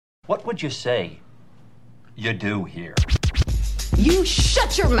What would you say you do here? You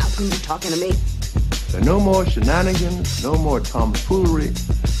shut your mouth when you're talking to me. There are no more shenanigans, no more tomfoolery,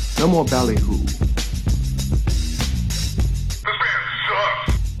 no more ballyhoo.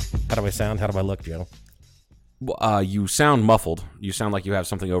 How do I sound? How do I look, Joe? You sound muffled. You sound like you have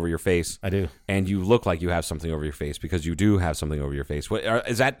something over your face. I do. And you look like you have something over your face because you do have something over your face.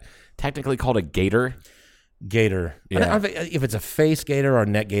 Is that technically called a gator? Gator. Yeah. I don't know if it's a face gator or a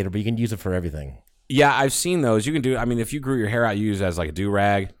neck gator, but you can use it for everything. Yeah, I've seen those. You can do. I mean, if you grew your hair out, you use it as like a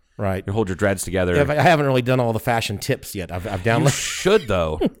do-rag. Right. You hold your dreads together. Yeah, I haven't really done all the fashion tips yet. I've downloaded. You should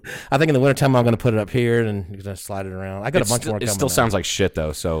though. I think in the wintertime I'm going to put it up here and you're going to slide it around. I got a bunch more coming. It still sounds like shit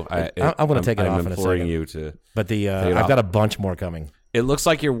though. So I'm going to take it off in a second. You to. But I've got a bunch more coming. It looks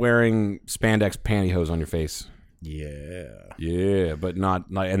like you're wearing spandex pantyhose on your face. Yeah. Yeah, but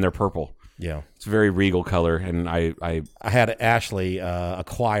not, and they're purple. Yeah. It's a very regal color, and I had Ashley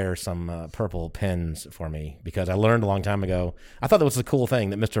acquire some purple pens for me because I learned a long time ago. I thought that was a cool thing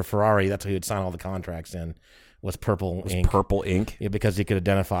that Mr. Ferrari, that's who would sign all the contracts in, was purple ink. Purple ink? Yeah, because he could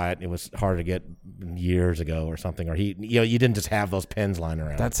identify it. It was hard to get years ago or something. Or you didn't just have those pens lying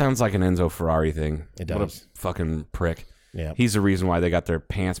around. That sounds like an Enzo Ferrari thing. It does. What a fucking prick. Yeah. He's the reason why they got their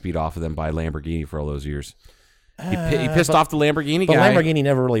pants beat off of them by Lamborghini for all those years. He pissed off the Lamborghini guy. But Lamborghini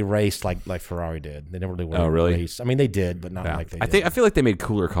never really raced like Ferrari did. They never really raced. I mean, they did, but not like they did. I feel like they made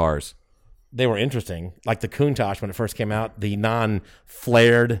cooler cars. They were interesting. Like the Countach when it first came out, the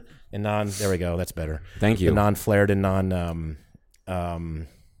non-flared and there we go, that's better. Thank you. The non-flared and what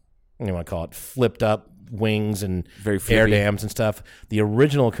do you want to call it? Flipped up wings and very air dams and stuff. The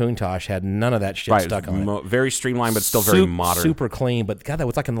original Countach had none of that shit stuck on it. Very streamlined, but still very modern. Super clean. But God, that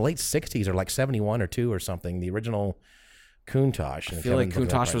was like in the late 60s or like 71 or 2 or something. The original Countach. I feel like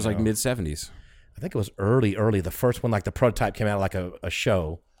Countach was like mid-70s. I think it was early. The first one, like the prototype came out like a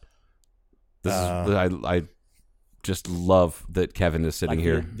show. This is I just love that Kevin is sitting like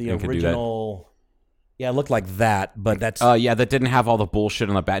here. The original. Yeah, it looked like that, but that's... yeah, that didn't have all the bullshit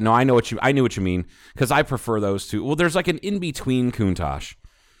on the back. No, I knew what you mean, because I prefer those two. Well, there's like an in-between Countach.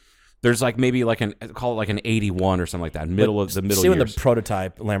 There's like maybe like call it like an 81 or something like that, middle years. See when the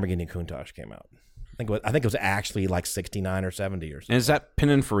prototype Lamborghini Countach came out. I think it was actually like 69 or 70 or something. And is that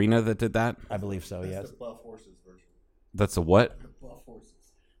Pininfarina that did that? I believe so, yes. That's the Buff Horses version. That's the what? The Buff Horses.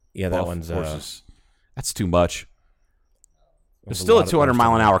 Yeah, that Buff one's... Horses. That's too much. It's still a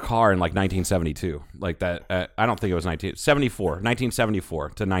 200-mile-an-hour car in like 1972. Like that. I don't think it was 1974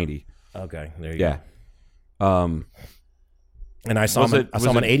 to 90. Okay, there you go. Yeah. And I saw him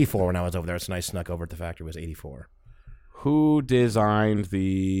in 84 when I was over there. So I snuck over at the factory. It was 84. Who designed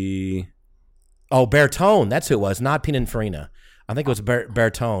the... Oh, Bertone. That's who it was. Not Pininfarina. I think it was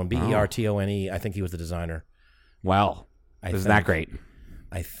Bertone. Bertone. I think he was the designer. Wow. Isn't that great?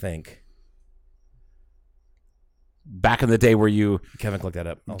 I think. Back in the day where Kevin looked that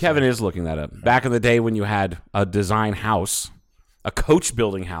up. Kevin is looking that up. Back in the day when you had a design house, a coach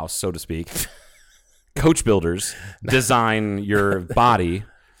building house, so to speak. Coach builders design your body.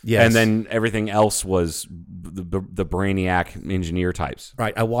 Yes. And then everything else was the brainiac engineer types.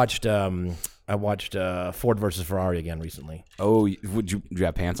 Right. I watched Ford versus Ferrari again recently. Oh, did you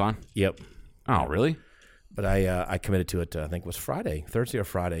have pants on? Yep. Oh, really? But I committed to it. I think it was Thursday or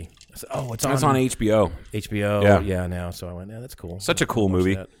Friday. I said, it's on HBO. HBO, yeah. Now. So I went, that's cool. Such a cool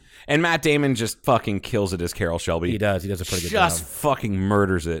movie. And Matt Damon just fucking kills it as Carroll Shelby. He does. He does a pretty good job. Just fucking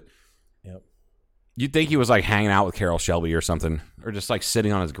murders it. Yep. You'd think he was like hanging out with Carroll Shelby or something, or just like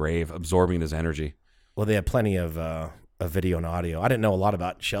sitting on his grave, absorbing his energy. Well, they had plenty of video and audio. I didn't know a lot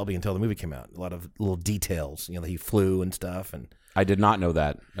about Shelby until the movie came out. A lot of little details, that he flew and stuff, and. I did not know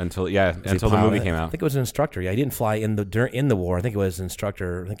that until the movie came out. I think it was an instructor. Yeah, he didn't fly in the war. I think it was an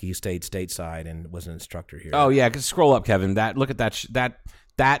instructor. I think he stayed stateside and was an instructor here. Oh yeah, scroll up, Kevin. Look at that.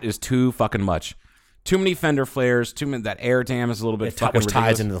 That is too fucking much. Too many fender flares. Too many. That air dam is a little bit fucking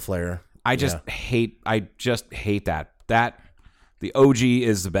ridiculous. Ties into the flare. I just hate that. The OG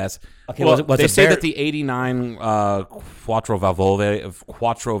is the best. Okay, well, they say that the '89 Quattro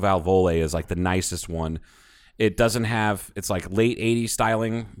Valvole is like the nicest one. It doesn't have, it's like late 80s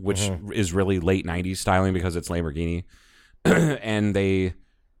styling, which is really late 90s styling because it's Lamborghini. And I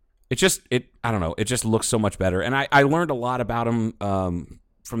don't know, it just looks so much better. And I learned a lot about him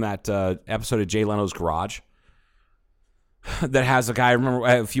from that episode of Jay Leno's Garage that has a guy, I remember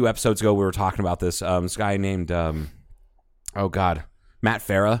a few episodes ago we were talking about this guy named, Matt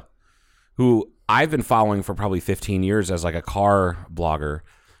Farah, who I've been following for probably 15 years as like a car blogger.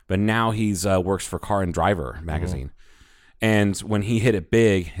 But now he's works for Car and Driver magazine, And when he hit it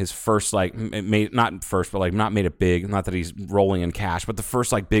big, his first not made it big. Not that he's rolling in cash, but the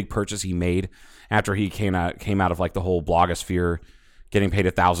first like big purchase he made after he came out of like the whole blogosphere, getting paid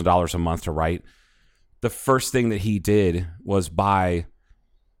 $1,000 a month to write. The first thing that he did was buy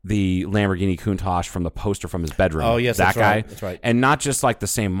the Lamborghini Countach from the poster from his bedroom. Oh yes, that that's guy. Right. That's right. And not just like the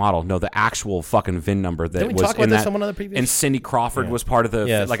same model. No, the actual fucking VIN number that Didn't we was talk about in this that. on one of the previous? And Cindy Crawford was part of the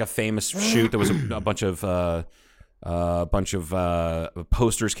Yes. like a famous shoot. There was a bunch of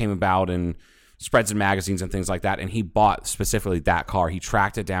posters came about and spreads in magazines and things like that. And he bought specifically that car. He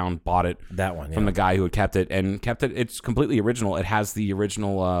tracked it down, bought it That one, from yeah. the guy who had kept it. It's completely original. It has the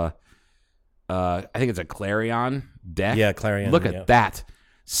original. I think it's a Clarion deck. Yeah, Clarion, Look yeah. at that.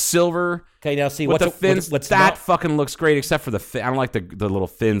 Silver. Okay, now see With what's the fins, what's that not, fucking looks great. Except for the fin. I don't like the little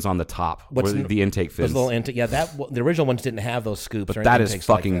fins on the top. What's The intake fins. those little intake. Yeah, the original ones didn't have those scoops. Or That is intakes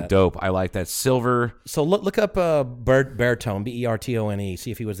like fucking that. dope. I like that silver. So look up Bertone, Bertone.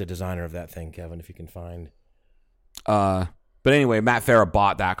 See if he was the designer of that thing, Kevin. If you can find. But anyway, Matt Farah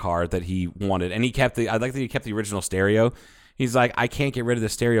bought that car that he wanted, and I like that he kept the original stereo. He's like, I can't get rid of the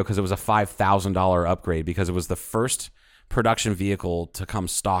stereo because it was a $5,000 upgrade because it was the first production vehicle to come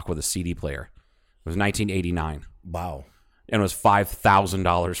stock with a CD player. It was 1989. Wow. And it was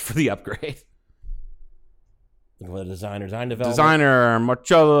 $5,000 for the upgrade. Look what design development. Designer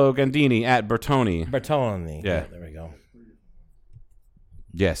Marcello Gandini at Bertoni. Bertone. Yeah. There we go.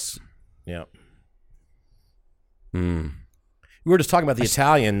 Yes. Yeah. Hmm. We were just talking about the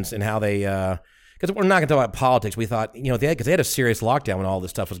Italians and how they, because we're not going to talk about politics. We thought, because they had a serious lockdown when all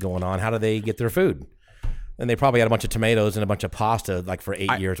this stuff was going on. How do they get their food? And they probably had a bunch of tomatoes and a bunch of pasta, like for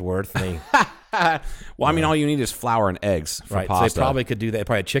 8 years worth. And Well, I mean, all you need is flour and eggs for right, pasta. so they probably could do that. They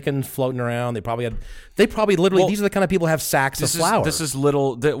probably had chickens floating around. They probably literally. These are the kind of people who have sacks of flour. This is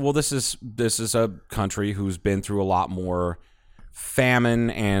a country who's been through a lot more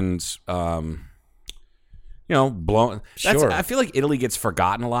famine and blown. Sure. I feel like Italy gets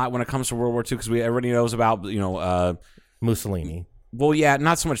forgotten a lot when it comes to World War II because everybody knows about Mussolini. Well, yeah,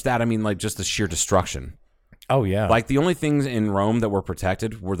 not so much that. I mean, like just the sheer destruction. Oh yeah, Like the only things in Rome that were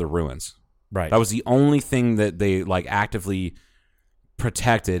protected were the ruins. right. That was the only thing that they like actively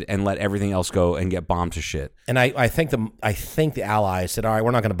protected and let everything else go and get bombed to shit. And I think the Allies said, all right,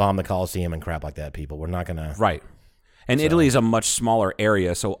 we're not going to bomb the Colosseum and crap like that, people. We're not going to. Right. And Italy is a much smaller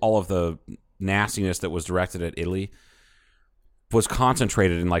area, so all of the nastiness that was directed at Italy was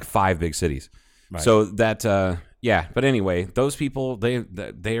concentrated in like 5 big cities. Right. So that but anyway, those people they're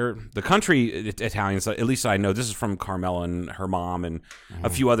the country Italians, at least I know, this is from Carmela and her mom and a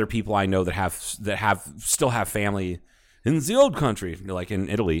few other people I know that still have family in the old country, like in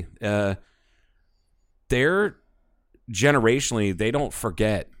Italy. They're generationally, they don't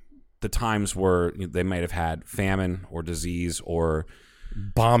forget the times where they might have had famine or disease or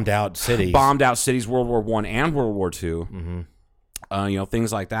Bombed out cities. World War I and World War II. Mm-hmm.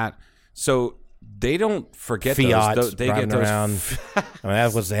 Things like that. So they don't forget Fiat those. They get those around. I mean,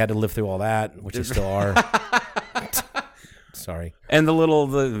 that was they had to live through all that, which they still are. Sorry. and what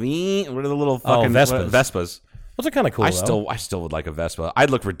are the little fucking Vespas. Vespas? Those are kind of cool. I though. still would like a Vespa. I'd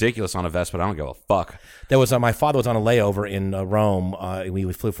look ridiculous on a Vespa. But I don't give a fuck. There was my father was on a layover in Rome.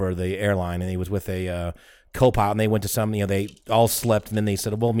 We flew for the airline, and he was with a co-pilot, and they went to some. They all slept, and then they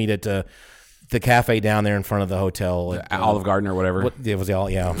said, "We'll meet at the cafe down there in front of the hotel, at, Olive Garden or whatever. It was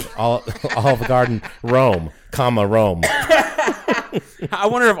Olive Garden, Rome, Rome." I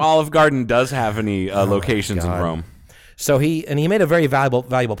wonder if Olive Garden does have any locations in God. Rome. So he made a very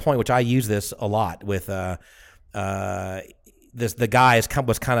valuable point, which I use this a lot with. The guy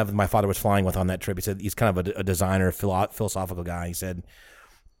was kind of my father was flying with on that trip. He said he's kind of a designer, philosophical guy. He said,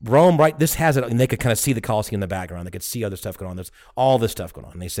 Rome, right? This has it, and they could kind of see the Colosseum in the background. They could see other stuff going on. There's all this stuff going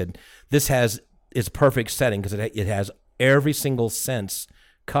on. And they said this has its perfect setting because it has every single sense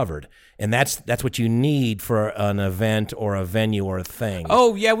covered, and that's what you need for an event or a venue or a thing.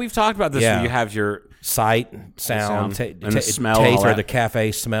 Oh yeah, we've talked about this. Yeah. Where you have your Sight, sound, and the smell, taste, all or that. the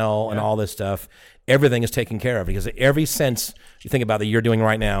cafe smell, and all this stuff. Everything is taken care of because every sense you think about that you're doing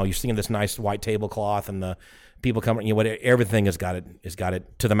right now, you're seeing this nice white tablecloth and the people coming. Everything has got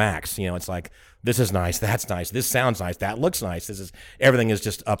it to the max. It's like this is nice, that's nice, this sounds nice, that looks nice. Everything is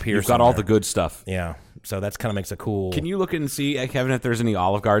just up here. You've got all the good stuff. Yeah, so that's kind of makes it cool. Can you look and see, Kevin, if there's any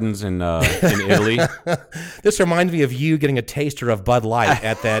Olive Gardens in Italy? This reminds me of you getting a taster of Bud Light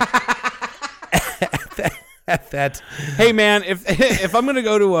at that. That Hey man, if I'm gonna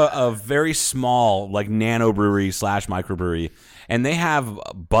go to a very small like nano brewery / microbrewery and they have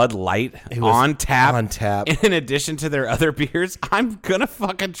Bud Light on tap in addition to their other beers, I'm gonna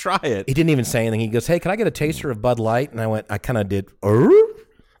fucking try it. He didn't even say anything. He goes, "Hey, can I get a taster of Bud Light?" And I kind of did.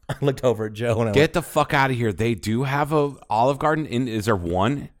 I looked over at Joe and I Get the fuck out of here. They do have a Olive Garden. Is there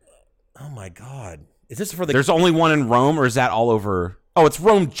one? Oh my God. Is this for the... There's only one in Rome, or is that all over? Oh, it's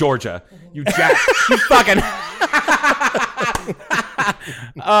Rome, Georgia. You you fucking...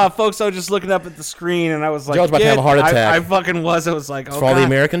 folks, I was just looking up at the screen and I was like... Joe's about to have a heart attack. I fucking was. I was like, It's for all the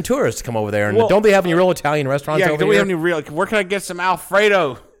American tourists to come over there. And don't they have any real Italian restaurants over do we here? have any real... Where can I get some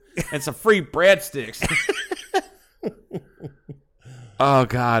Alfredo and some free breadsticks? Oh,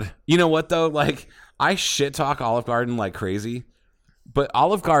 God. You know what, though? Like, I shit talk Olive Garden like crazy, but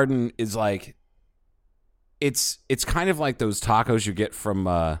Olive Garden is like... It's kind of like those tacos you get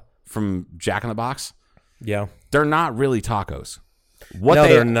from Jack in the Box. Yeah. They're not really tacos.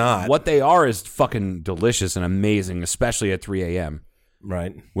 They're not. What they are is fucking delicious and amazing, especially at 3 a.m.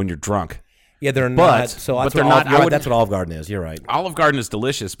 Right. when you're drunk. Yeah, they're not. So but that's they're what not. That's what Olive Garden is. You're right. Olive Garden is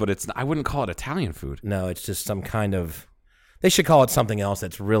delicious, but I wouldn't call it Italian food. No, it's just some kind of... They should call it something else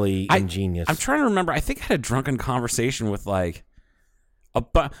that's really ingenious. I'm trying to remember. I think I had a drunken conversation with I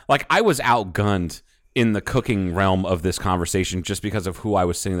was outgunned in the cooking realm of this conversation just because of who I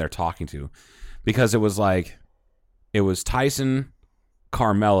was sitting there talking to, because it was Tyson,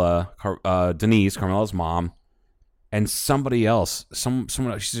 Carmela, Denise, Carmela's mom, and somebody else.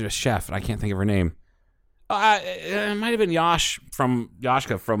 Someone else. She's a chef, and I can't think of her name. It might have been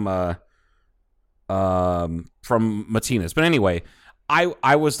Yashka from Martinez. But anyway,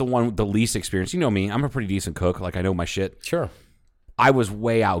 I was the one with the least experience. You know me. I'm a pretty decent cook. Like, I know my shit. Sure. I was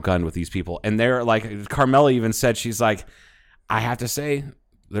way outgunned with these people. And they're like, Carmela even said, she's like, I have to say,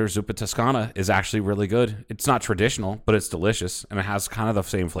 their Zuppa Toscana is actually really good. It's not traditional, but it's delicious. And it has kind of the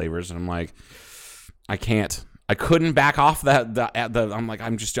same flavors. And I'm like, I couldn't back off that. I'm like,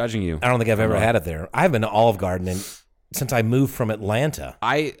 I'm just judging you. I don't think I've ever had it there. I've been to Olive Garden since I moved from Atlanta.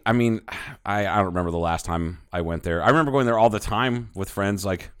 I mean, I don't remember the last time I went there. I remember going there all the time with friends.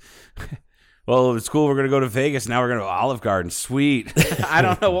 Like, well, it's cool. We're going to go to Vegas. Now we're going to Olive Garden. Sweet. I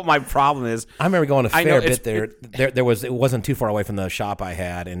don't know what my problem is. I remember going a fair bit there. It wasn't too far away from the shop I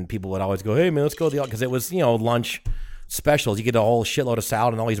had, and people would always go, "Hey man, let's go to the," because it was lunch specials. You get a whole shitload of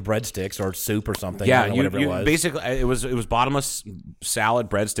salad and all these breadsticks or soup or something. Yeah, whatever it was. Basically it was bottomless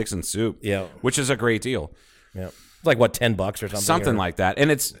salad, breadsticks, and soup. Yeah, which is a great deal. Yeah, it's like what, $10 or something. Something like that, and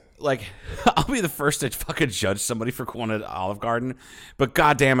it's. Like, I'll be the first to fucking judge somebody for going to Olive Garden, but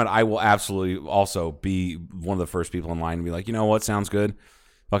God damn it, I will absolutely also be one of the first people in line and be like, you know what sounds good?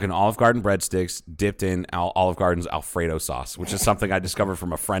 Fucking Olive Garden breadsticks dipped in Olive Garden's Alfredo sauce, which is something I discovered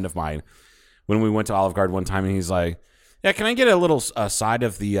from a friend of mine when we went to Olive Garden one time, and he's like, yeah, can I get a little side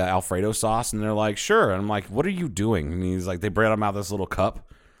of the Alfredo sauce? And they're like, sure. And I'm like, what are you doing? And he's like, they brought him out this little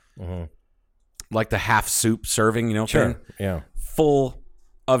cup, like the half soup serving, Sure. thing? Yeah, full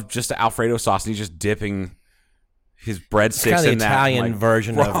of just Alfredo sauce, and he's just dipping his breadsticks kind of in the that. Italian Like,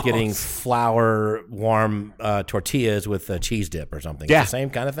 version gross. of getting flour warm tortillas with a cheese dip or something. Yeah. It's the same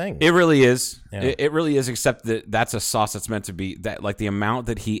kind of thing. It really is. Yeah. It really is, except that that's a sauce that's meant to be that, like, the amount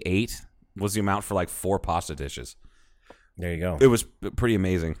that he ate was the amount for like 4 pasta dishes. There you go. It was pretty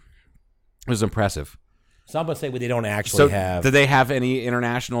amazing. It was impressive. Some would say they don't actually have. Did they have any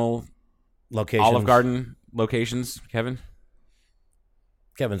international locations? Olive Garden locations, Kevin?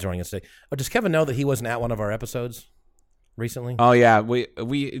 Kevin's running a state. Oh, does Kevin know that he wasn't at one of our episodes recently? Oh yeah, we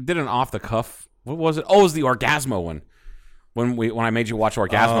did an off the cuff. What was it? Oh, it was the Orgasmo one. When I made you watch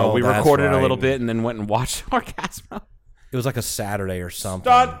Orgasmo, we recorded a little bit and then went and watched Orgasmo. It was like a Saturday or something.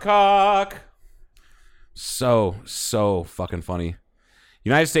 Stunt cock. So fucking funny.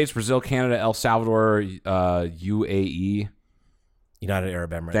 United States, Brazil, Canada, El Salvador, UAE, United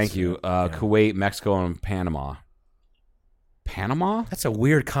Arab Emirates. Thank you. Kuwait, Mexico, and Panama. Panama? That's a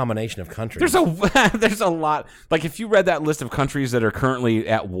weird combination of countries. There's a lot. Like, if you read that list of countries that are currently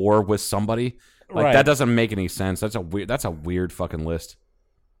at war with somebody, like, Right. that doesn't make any sense. That's a weird fucking list.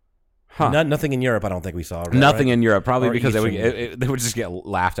 Huh. Nothing in Europe, I don't think we saw. Nothing in Europe, probably Or because they Eastern. would just get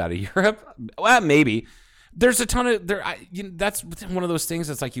laughed out of Europe. Well, maybe. There's a ton of that's one of those things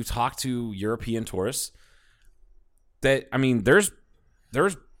that's like, you talk to European tourists that, I mean, there's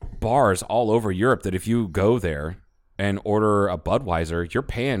bars all over Europe that if you go there and order a Budweiser, you're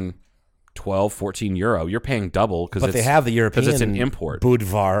paying 12, 14 euro. You're paying double But they have the European because it's an import.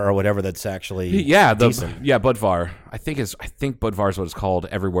 Budvar or whatever that's actually decent. Budvar. I think Budvar is what it's called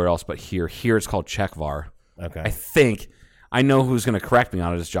everywhere else, but here it's called Czechvar. Okay. I think. I know who's going to correct me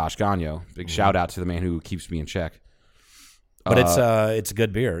on it is Josh Gagno. Big shout out to the man who keeps me in check. But it's a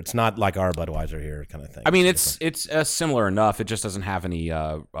good beer. It's not like our Budweiser here kind of thing. I mean, it's similar enough. It just doesn't have any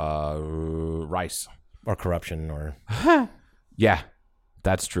rice or corruption or. Yeah,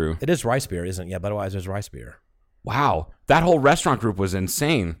 that's true. It is rice beer, isn't it? Yeah, Budweiser's rice beer. Wow, that whole restaurant group was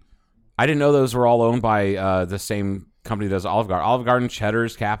insane. I didn't know those were all owned by the same company that does Olive Garden. Olive Garden,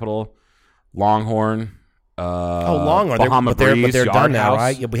 Cheddar's, Capital, Longhorn. Longhorn. Bahama but they're Breeze, done now, Yard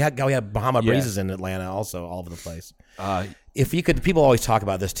right? Yeah, we had Bahama Yeah. Breezes in Atlanta, also all over the place. If you could, people always talk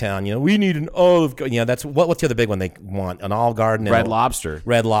about this town. We need an Olive Garden. That's what's the other big one they want? An Olive Garden, and Red Lobster.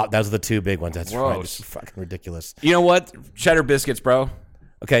 Red Lobster. Those are the two big ones. That's right. Gross. It's fucking ridiculous. You know what? Cheddar biscuits, bro.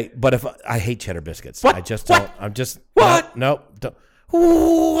 Okay, but if I hate cheddar biscuits, What? I just What? don't. I'm just What? No, don't.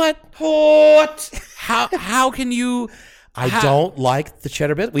 What? How can you? I don't like the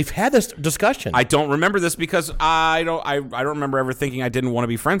cheddar biscuit. We've had this discussion. I don't remember this because I don't remember ever thinking I didn't want to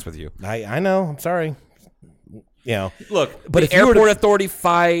be friends with you. I know. I'm sorry. Look, but but if the you were airport to- authority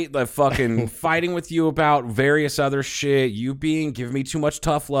fight, the fucking fighting with you about various other shit, you giving me too much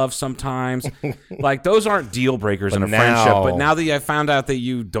tough love sometimes. Like, those aren't deal breakers in a friendship. But now that I found out that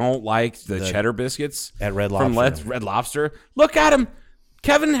you don't like the cheddar biscuits at Red from Lobster. Red Lobster, look at him.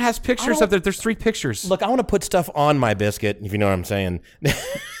 Kevin has pictures up there. There's 3 pictures. Look, I want to put stuff on my biscuit, if you know what I'm saying.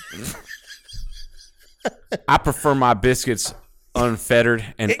 I prefer my biscuits unfettered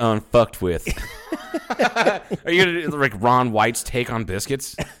and unfucked with. Are you gonna do like Ron White's take on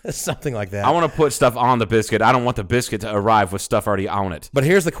biscuits? Something like that. I want to put stuff on the biscuit. I don't want the biscuit to arrive with stuff already on it. But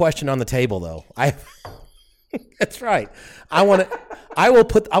here's the question on the table, though. That's right. I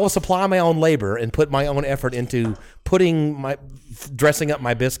will supply my own labor and put my own effort into dressing up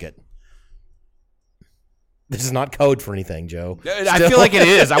my biscuit. This is not code for anything, Joe. I feel like it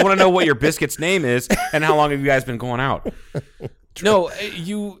is. I want to know what your biscuit's name is and how long have you guys been going out. No,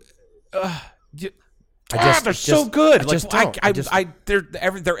 they're so good.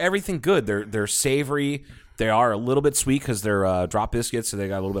 They're everything good. They're savory. They are a little bit sweet because they're drop biscuits, so they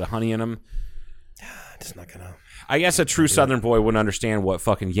got a little bit of honey in them. Just not gonna. I guess a true Southern boy wouldn't understand what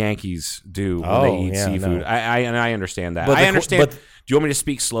fucking Yankees do when they eat seafood. No. I understand that. But I understand. but- Do you want me to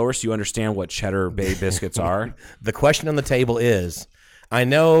speak slower so you understand what Cheddar Bay biscuits are? The question on the table is, I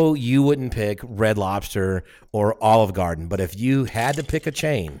know you wouldn't pick Red Lobster or Olive Garden, but if you had to pick a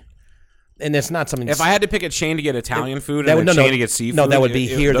chain, and it's not something. If I had to pick a chain to get Italian food and a chain to get seafood, no, that would be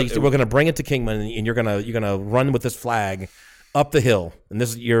here. We're going to bring it to Kingman, and you're gonna run with this flag up the hill, and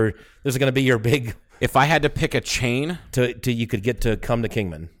this is going to be your big. If I had to pick a chain to you could get to come to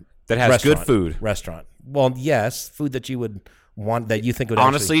Kingman that has good food, restaurant. Well, yes, food that you would want that you think would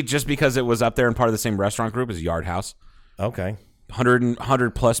honestly just because it was up there and part of the same restaurant group as Yard House. Okay,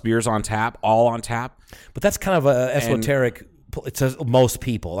 100 plus beers on tap, all on tap. But that's kind of a esoteric. It says most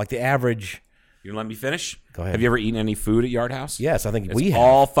people, like the average. You gonna let me finish? Go ahead. Have you ever eaten any food at Yard House? Yes, I think it's we have.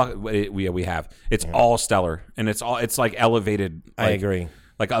 all we have. It's all stellar, and it's like elevated. Like, I agree.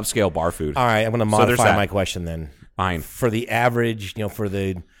 Like upscale bar food. All right, I'm going to modify my question then. Fine. For the average, for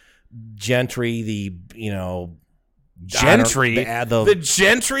the gentry, the gentry, the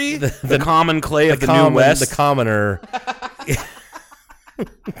gentry, the common clay of the New West, the commoner,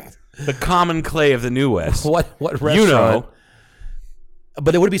 the common clay of the New West. What restaurant?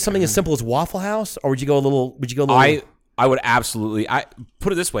 But it would be something as simple as Waffle House, or would you go a little? I would absolutely. I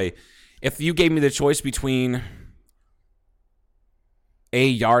put it this way: if you gave me the choice between a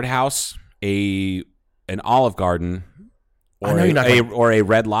Yard House, an Olive Garden, or a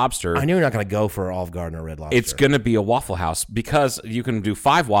Red Lobster. I know you're not going to go for Olive Garden or Red Lobster. It's going to be a Waffle House because you can do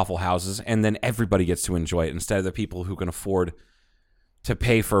 5 Waffle Houses and then everybody gets to enjoy it instead of the people who can afford to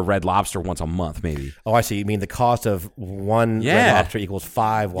pay for Red Lobster once a month, maybe. Oh, I see. You mean the cost of one Red Lobster equals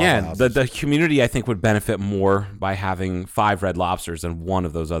 5 Waffle Houses? The community, I think, would benefit more by having 5 Red Lobsters than one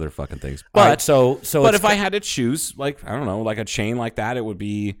of those other fucking things. But right, so but if I had to choose, like, I don't know, like a chain like that, it would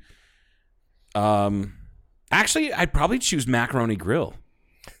be actually, I'd probably choose Macaroni Grill.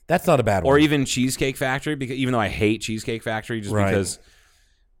 That's not a bad one. Or even Cheesecake Factory, because even though I hate Cheesecake Factory, just because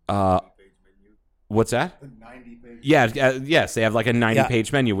what's that? 90-page. Yeah, yes, they have like a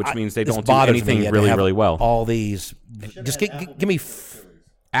 90-page menu, which means they don't do bothers anything me. really, really well. All these, just give me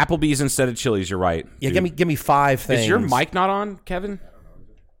Applebee's instead of Chili's. You're right. Yeah, dude. give me 5 things. Is your mic not on, Kevin?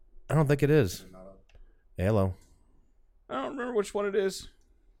 I don't think it is. Hello. I don't remember which one it is.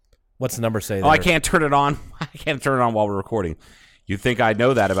 What's the number say? Oh, I can't turn it on. I can't turn it on while we're recording. You'd think I'd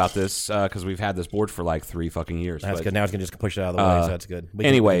know that about this because we've had this board for like 3 fucking years. That's good. Now it's gonna just push it out of the way, so that's good.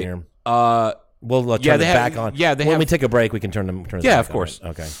 Anyway, we'll turn it back on. Yeah, when we take a break, we can turn them. Yeah, of course.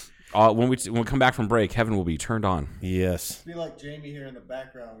 Okay. When we come back from break, Kevin will be turned on. Yes. Be like Jamie here in the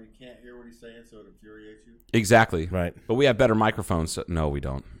background. We can't hear what he's saying, so it infuriates you. Exactly. Right. But we have better microphones. So, no, we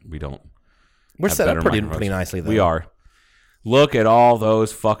don't. We're have set up better pretty microphones. nicely, though. We are. Look at all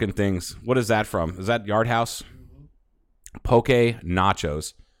those fucking things. What is that from? Is that Yard House? Poke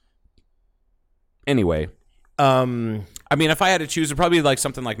nachos. Anyway. I mean, if I had to choose, it'd probably be like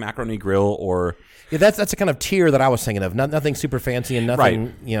something like Macaroni Grill or... Yeah, that's the kind of tier that I was thinking of. Nothing super fancy and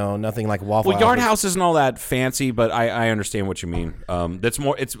nothing, nothing like Waffle House. Well, Yard House isn't all that fancy, but I understand what you mean. That's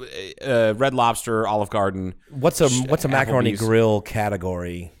more. It's Red Lobster, Olive Garden. What's a Macaroni Applebee's. Grill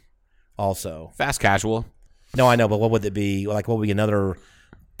category? Also, Fast casual. no, I know, but what would it be? Like, what would be another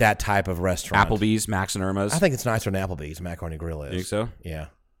that type of restaurant? Applebee's, Max and Irma's. I think it's nicer than Applebee's. Macaroni Grill is. You think so? Yeah.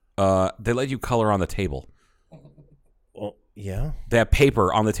 They let you color on the table. Well, yeah. They have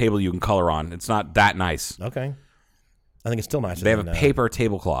paper on the table you can color on. It's not that nice. Okay. I think it's still nicer. They have than, a paper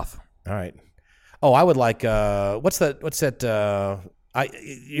tablecloth. All right. Oh, I would like. What's that?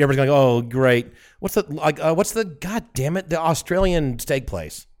 Everybody's going. Oh, great. What's the? God damn it! The Australian steak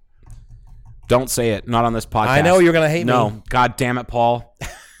place. Don't say it. Not on this podcast. I know you're gonna hate me. No. God damn it, Paul.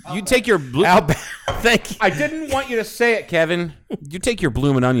 You take your blue. Thank you. I didn't want you to say it, Kevin. You take your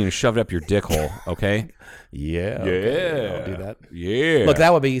bloomin' onion and shove it up your dick hole, okay? Yeah. Yeah. Okay, I'll do that. Yeah. Look,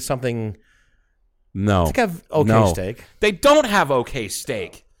 that would be something. No. Let's have okay No. steak. They don't have okay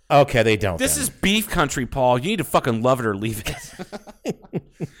steak. Okay, they don't. This then. is beef country, Paul. You need to fucking love it or leave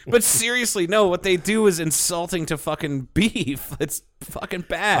it. But seriously, no, what they do is insulting to fucking beef. It's fucking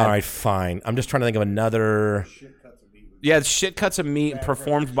bad. All right, fine. I'm just trying to think of another. Yeah, it's shit cuts of meat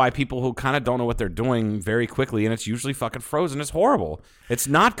performed by people who kind of don't know what they're doing very quickly, and it's usually fucking frozen. It's horrible. It's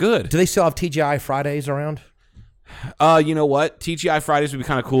not good. Do they still have TGI Fridays around? You know what? TGI Fridays would be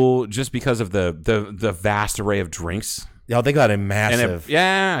kind of cool just because of the vast array of drinks. Yeah, they got a And massive. they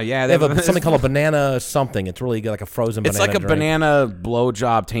They have something called a banana something. It's really good, like a frozen It's banana like a drink. banana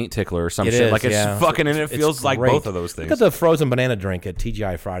blowjob taint tickler or some It shit. is, Like it's yeah. fucking, and it It's feels like great. both of those things. Look at the frozen banana drink at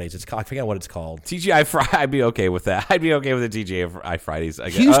TGI Fridays. It's called, I forget what it's called. TGI Friday, I'd be okay with that. I'd be okay with the TGI Fridays. I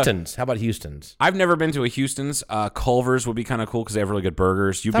guess. Houston's. How about Houston's? I've never been to a Houston's. Culver's would be kind of cool because they have really good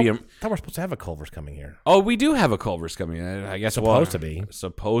burgers. I thought we're supposed to have a Culver's coming here. Oh, we do have a Culver's coming. I guess Supposed to be.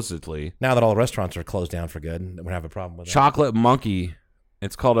 Supposedly. Now that all the restaurants are closed down for good, we're gonna have a problem with it. Chocolate Monkey.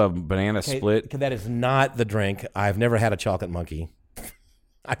 It's called a banana split. That is not the drink. I've never had a chocolate monkey.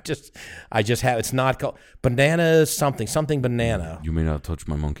 I just have. It's not called banana something banana. You may not touch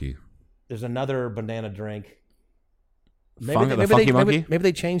my monkey. There's another banana drink. Funky Monkey? Maybe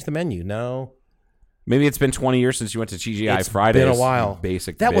they changed the menu. No, Maybe it's been 20 years since you went to TGI it's Fridays. been a while.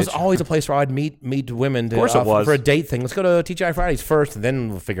 Basic. That was bitch. always a place where I'd meet women. To, Of course it was. for a date thing. Let's go to TGI Fridays first, and then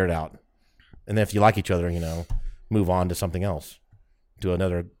we'll figure it out. And then if you like each other, move on to something else. Do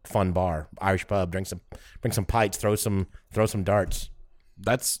another fun bar, Irish pub, bring some pints, throw some darts.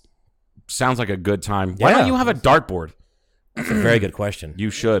 That's sounds like a good time. Why Yeah. don't you have a dartboard? That's a very good question.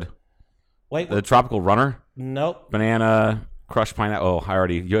 You should. Wait, The Tropical Runner, nope. banana, crushed pineapple. Oh,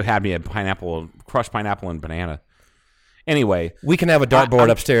 you had me at pineapple, crushed pineapple and banana. Anyway, We can have a dartboard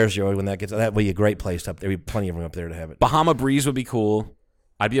upstairs, Joey. When that would be a great place up there. There'd be plenty of room up there to have it. Bahama Breeze would be cool.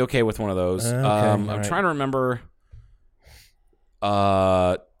 I'd be okay with one of those. Okay, I'm all right. trying to remember.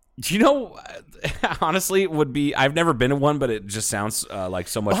 Honestly, it would be. I've never been to one, but it just sounds like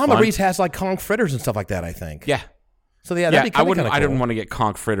so much Bahama fun. Breeze has like conch fritters and stuff like that. I think. Yeah, So yeah, that'd be I wouldn't. Kinda I didn't cool. want to get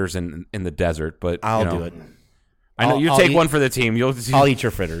conch fritters in the desert, but I'll you know, do it. I know you I'll take eat- one for the team. I'll eat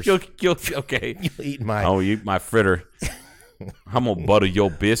your fritters. You'll okay. You'll eat my. I'll eat my fritter. I'm gonna butter your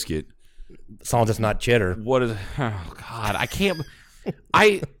biscuit. As long as it's not cheddar. What is? Oh God, I can't.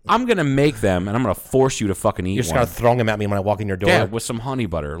 I'm gonna make them, and I'm gonna force you to fucking eat You're just one. gonna throw them at me when I walk in your door. Yeah, with some honey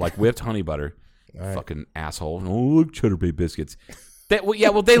butter, like whipped honey butter. Fucking asshole. Oh, look, Cheddar Bay biscuits.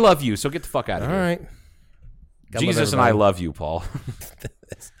 Well, they love you, so get the fuck out of All here. right. Gotta love Jesus and I everybody. love you, Paul.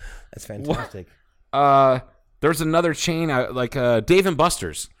 That's fantastic. There's another chain, like Dave &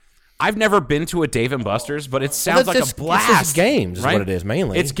 Buster's. I've never been to a Dave & Buster's, but it sounds like a blast. It's just games is right? what it is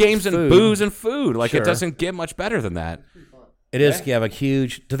mainly. It's games and food. booze and food. Like, Sure. it doesn't get much better than that. It is. You have a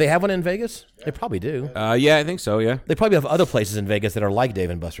huge. Do they have one in Vegas? They probably do. Yeah, I think so, yeah. They probably have other places in Vegas that are like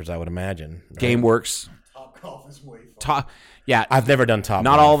Dave & Buster's. I would imagine. Right? GameWorks. Top golf is way fun. Top, yeah. I've never done Top.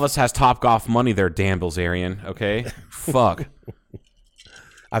 Not Golf. all of us has Top Golf money there, Dan Bilzerian, okay? Fuck.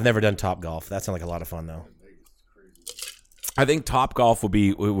 I've never done Top Golf. That sounds like a lot of fun though. I think Top Golf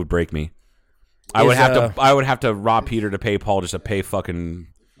would break me. I would have to rob Peter to pay Paul just to pay fucking.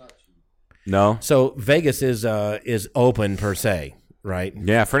 No. So Vegas is open per se, right?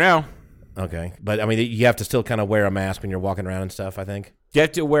 Yeah, for now. Okay, but I mean you have to still kind of wear a mask when you're walking around and stuff. I think. You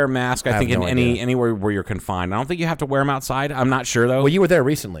have to wear a mask, I think, have in no idea. anywhere where you're confined. I don't think you have to wear them outside. I'm not sure, though. Well, you were there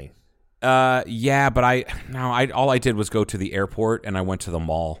recently. Yeah, but all I did was go to the airport, and I went to the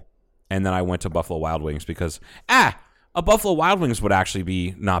mall, and then I went to Buffalo Wild Wings because, a Buffalo Wild Wings would actually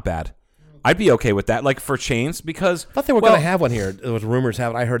be not bad. I'd be okay with that, like for chains, because I thought they were going to have one here. There was rumors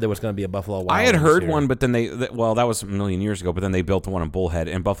having. I heard there was going to be a Buffalo Wild Wings. I had heard here. one, but then that was a million years ago. But then they built the one in Bullhead,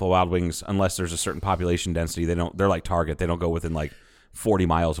 and Buffalo Wild Wings, unless there's a certain population density, they're like Target. They don't go within like 40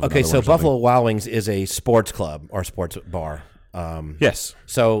 miles of Okay, another so one or something. Buffalo Wild Wings is a sports club or sports bar. Yes.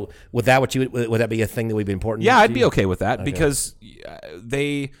 So would that be a thing that would be important? Yeah, to I'd be you? okay with that because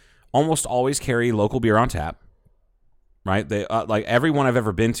they almost always carry local beer on tap. Right? They like everyone I've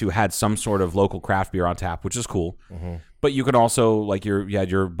ever been to had some sort of local craft beer on tap, which is cool. Mm-hmm. But you could also like you had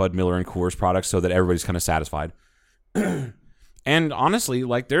your Bud Miller and Coors products so that everybody's kind of satisfied. And honestly,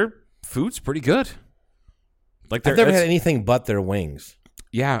 like their food's pretty good. Like I've never had anything but their wings.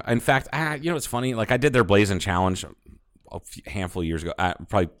 Yeah, in fact, it's funny. Like I did their Blazing Challenge a handful of years ago,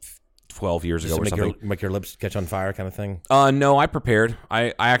 probably 12 years ago or something. Make your lips catch on fire kind of thing? No, I prepared.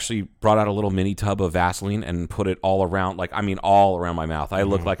 I actually brought out a little mini tub of Vaseline and put it all around, all around my mouth. I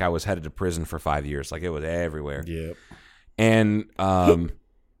looked like I was headed to prison for 5 years. Like it was everywhere. Yeah. And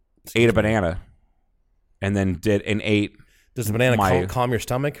ate a banana and then ate. Does the banana calm your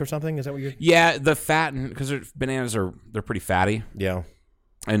stomach or something? Is that what you're... Yeah, the fat, because bananas they're pretty fatty. Yeah.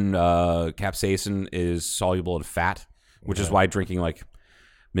 And capsaicin is soluble in fat, which is why drinking like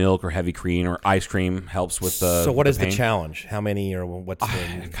milk or heavy cream or ice cream helps with the. So what is pain. the challenge? How many or what's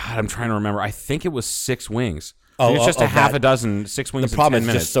the? God, I'm trying to remember. I think it was 6 wings. Oh, it's just a half that. a dozen, 6 wings. The problem in 10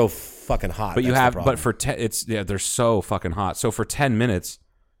 is minutes. just so fucking hot. But That's the problem. but for they're so fucking hot. So for 10 minutes,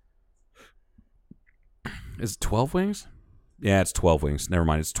 is it 12 wings? Yeah, it's 12 wings. Never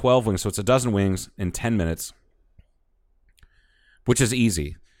mind. It's 12 wings. So it's a dozen wings in 10 minutes, which is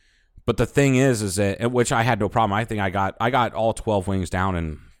easy. But the thing is that, which I had no problem. I think I got all 12 wings down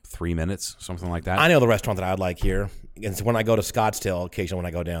in 3 minutes, something like that. I know the restaurant that I'd like here. It's when I go to Scottsdale, occasionally when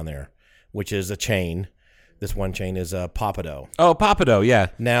I go down there, which is a chain. This one chain is Papado. Oh, Papado, yeah.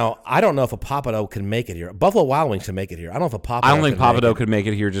 Now, I don't know if a Papado can make it here. Buffalo Wild Wings can make it here. I don't know if a Papado I don't think can make Papado it. could make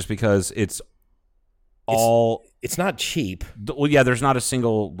it here just because it's not cheap. Well, yeah, there's not a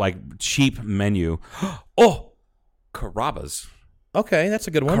single like cheap menu. Oh, Carrabba's. Okay, that's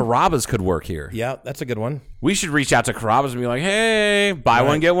a good one. Carrabba's could work here. Yeah, that's a good one. We should reach out to Carrabba's and be like, hey, buy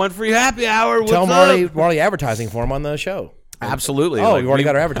one, get one free happy hour. What's Tell up? Marley advertising for him on the show. Absolutely. Oh, you already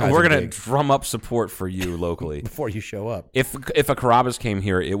got our advertising We're going gig. to drum up support for you locally. Before you show up. If a Carrabba's came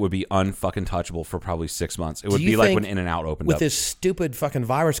here, it would be unfucking touchable for probably 6 months. It would Do you be like think when In-N-Out opened with up. this stupid fucking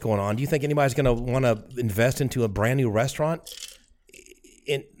virus going on, do you think anybody's going to want to invest into a brand new restaurant?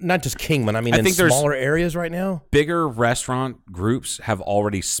 In not just Kingman, I mean, in think there's- smaller areas right now? Bigger restaurant groups have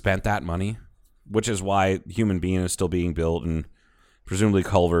already spent that money, which is why Human Being is still being built and presumably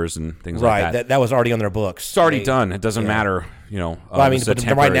Culver's and things like Right, that. that was already on their books. It's already done. It doesn't matter, Well, I mean, it's a but right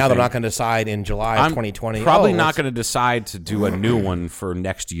temporary now they're thing. not going to decide in July of 2020. Probably not going to decide to do a new one for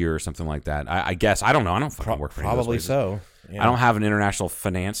next year or something like that. I guess. I don't know. I don't fucking work for any of those Probably places. so. Yeah. I don't have an international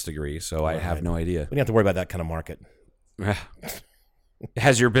finance degree, so I have no idea. We don't have to worry about that kind of market.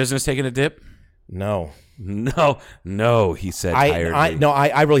 Has your business taken a dip? No. No, he said tiredly.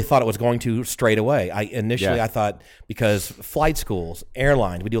 I really thought it was going to straight away. Initially Yeah. I thought because flight schools,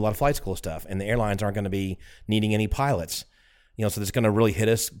 airlines, we do a lot of flight school stuff, and the airlines aren't going to be needing any pilots. So it's going to really hit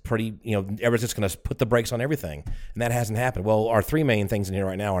us pretty. Everyone's just going to put the brakes on everything, and that hasn't happened. Well, our 3 main things in here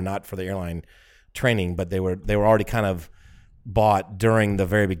right now are not for the airline training, but they were already kind of bought during the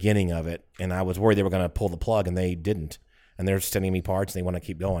very beginning of it, and I was worried they were going to pull the plug, and they didn't. And they're sending me parts, and they want to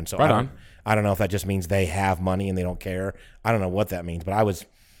keep going. So Right on. I don't know if that just means they have money and they don't care. I don't know what that means, but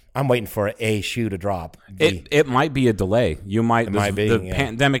I'm waiting for a shoe to drop. It might be a delay. You might. might be, The yeah.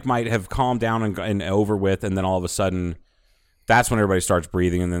 pandemic might have calmed down and over with, and then all of a sudden, that's when everybody starts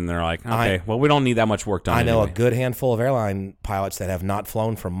breathing, and then they're like, okay, well, we don't need that much work done. I know anyway. a good handful of airline pilots that have not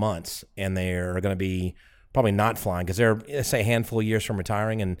flown for months, and they're going to be probably not flying because they're, say, a handful of years from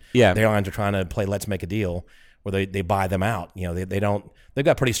retiring, and Yeah. the airlines are trying to play let's make a deal where they buy them out. They've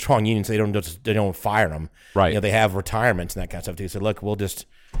got pretty strong unions. So they don't fire them. Right. They have retirements and that kind of stuff too. So look,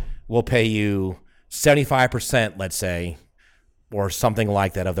 we'll pay you 75%, let's say, or something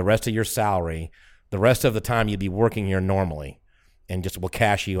like that of the rest of your salary. The rest of the time you'd be working here normally, and just we'll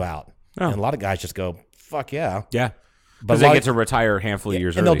cash you out. Oh. And a lot of guys just go, fuck yeah. Yeah. But Because a they lot get of- to retire a handful of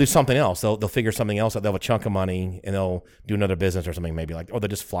years and early. they'll do something else. They'll figure something else out. They'll have a chunk of money, and they'll do another business or something or they'll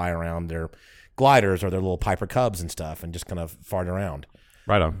just fly around their gliders or their little Piper Cubs and stuff and just kind of fart around.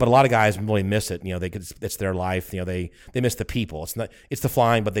 Right on. But a lot of guys really miss it. It's their life. They miss the people. It's the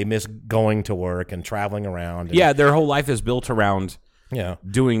flying, but they miss going to work and traveling around. And, their whole life is built around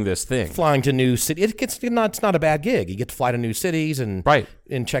doing this thing. Flying to new cities. It's not a bad gig. You get to fly to new cities and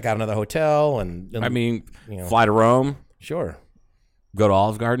check out another hotel and fly to Rome. Sure. Go to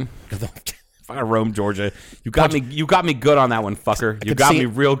Olive Garden. Fly to Rome, Georgia. You got me good on that one, fucker. You got me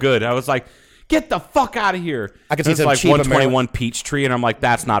real good. I was like, get the fuck out of here. I could see some like cheap 121 Peachtree, and I'm like,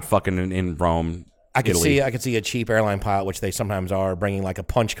 that's not fucking in Rome. I could see a cheap airline pilot, which they sometimes are, bringing like a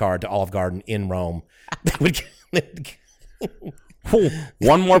punch card to Olive Garden in Rome.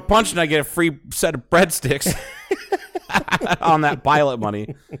 One more punch, and I get a free set of breadsticks on that pilot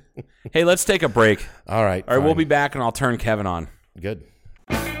money. Hey, let's take a break. All right, we'll be back, and I'll turn Kevin on. Good.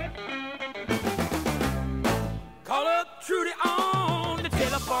 Call up Trudy on the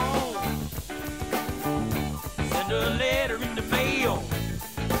telephone. Send a letter in the mail.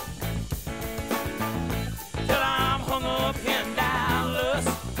 Till I'm hung up in Dallas.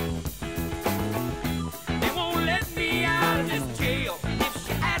 They won't let me out of this jail if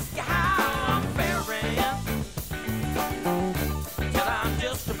she asks you how I'm faring. Till I'm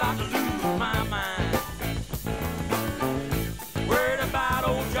just about to lose my mind. Word about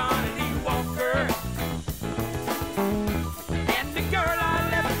old Johnny Lee Walker and the girl I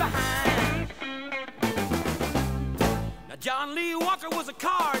left behind. Now John Lee Walker was a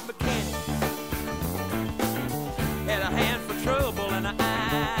card mechanic, had a hand for trouble and an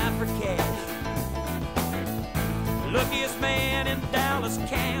eye for cash. Luckiest man in Dallas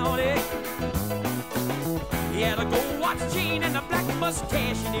County. He had a gold watch chain and a black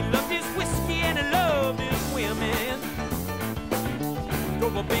mustache, and he loved his whiskey and he loved his women.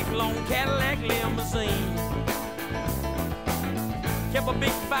 Drove a big long Cadillac limousine. Kept a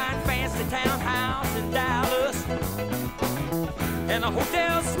big fine fancy townhouse in Dallas and a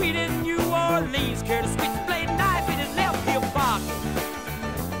hotel suite in New Orleans. Carried a switchblade knife in his left hip pocket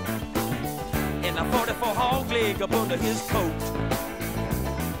and a 44 hog leg up under his coat.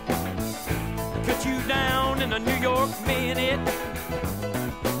 Cut you down in a New York minute.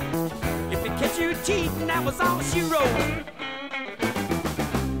 If it catch you cheating, that was all she wrote.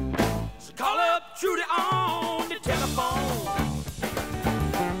 So call up Trudy on the telephone.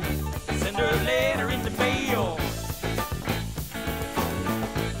 Send her a letter in the mail.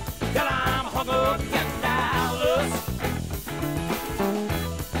 Till I'm hung up in Dallas.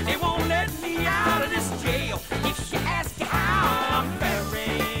 And they won't let me out of this jail if she asks you how I'm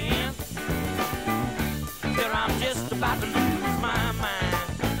faring. Till I'm just about to lose my mind.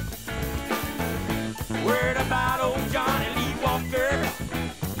 Word about old Johnny Lee Walker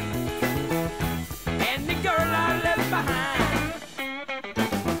and the girl I left behind.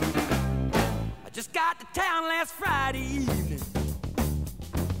 I just got to town last Friday evening.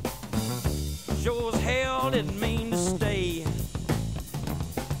 Sure as hell didn't mean to stay.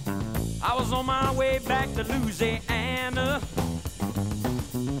 I was on my way back to Louisiana.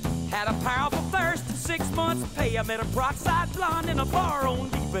 Had a powerful thirst and 6 months pay. I met a peroxide blonde in a bar on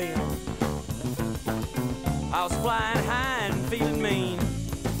Deep End. I was flying high and feeling mean.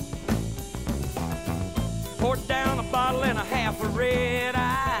 Poured down a bottle and a half of red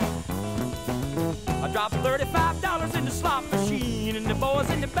eye. I dropped $35 in the slot machine, and the boys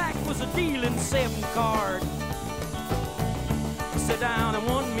in the back was a dealing 7 card. I sat down and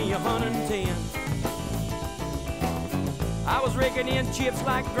won me 110. I was raking in chips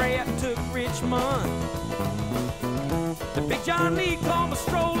like Grant took Richmond. The big John Lee called me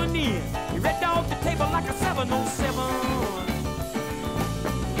strolling in. He red dogged the table like a 707.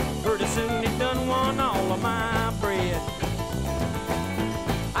 Pretty soon he done won all of my bread.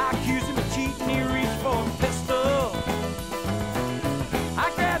 I accused him of cheating, he reached for a pistol.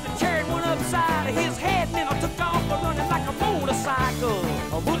 I grabbed the chair and went upside of his head, and then I took off running like a motorcycle.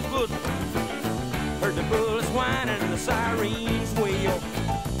 A good. Heard the bullets whining and the sirens wail.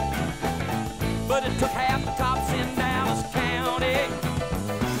 But it took half the cops in Dallas County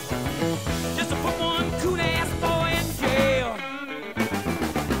just to put one coon-ass boy in jail.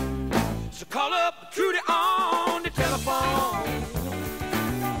 So call up Trudy on the telephone.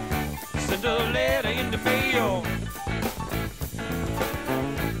 Send a letter in the mail.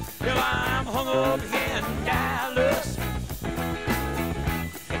 Till I'm hung up in Dallas.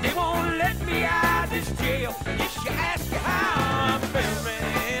 And they won't let me out of this jail if she asks you how I'm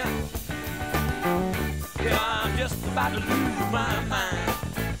faring. Till I'm just about to lose my mind.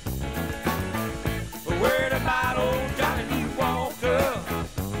 A word about old Johnny Lee Walker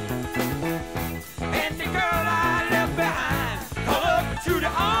and the girl I left behind. Call up Trudy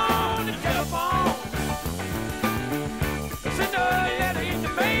on the telephone. Send her a letter in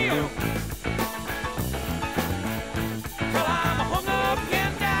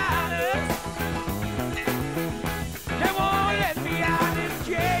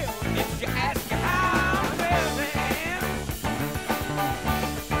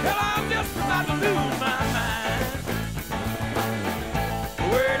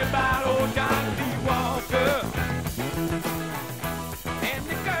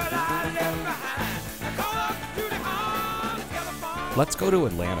Let's go to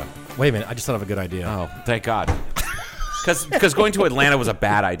Atlanta. Wait a minute, I just thought of a good idea. Oh, thank God. Because going to Atlanta was a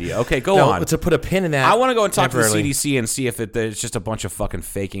bad idea. Okay, go on. To put a pin in that. I want to go and talk to the temporarily. CDC and see if it's just a bunch of fucking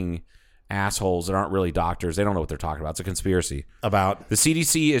faking assholes that aren't really doctors. They don't know what they're talking about. It's a conspiracy. About The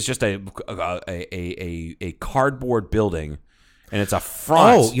CDC is just a cardboard building, and it's a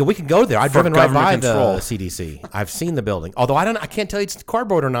front. Oh, yeah, we can go there. I've for driven right by government control. the CDC. I've seen the building. Although I can't tell you it's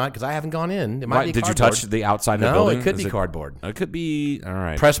cardboard or not because I haven't gone in. It might be Did you cardboard. touch the outside of the No, building? it could Is be cardboard. It could be, all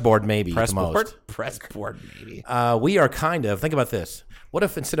right. Pressboard maybe. Press at the most. board? Press board, maybe. We are kind of, think about this. What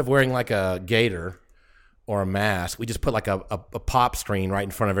if instead of wearing like a gaiter or a mask, we just put like a pop screen right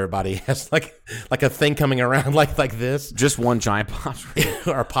in front of everybody as like a thing coming around like this? Just one giant pop.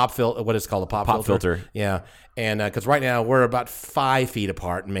 Or a pop filter, what is it called? A pop filter. Yeah. And because right now we're about 5 feet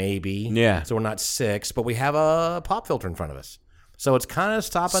apart, maybe. Yeah. So we're not 6, but we have a pop filter in front of us. So it's kind of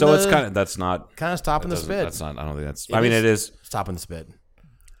stopping So it's kind of, that's not. kind of stopping the spit. That's not, I don't think that's, it is. Stopping the spit.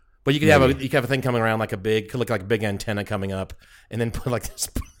 But you could have a thing coming around like could look like a big antenna coming up, and then put like this.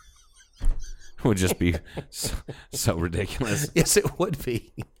 It would just be so ridiculous. Yes, it would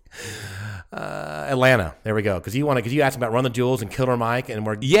be. Atlanta. There we go. Because you asked about Run the Jewels and Killer Mike, and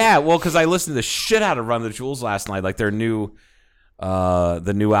we're Yeah, well, because I listened to the shit out of Run the Jewels last night, like their new,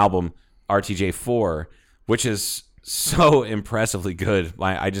 the new album RTJ4, which is so impressively good.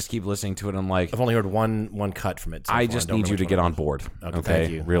 I just keep listening to it. And I'm like, I've only heard one cut from it. So I far. just don't need know you to which get one on it is. board. Okay,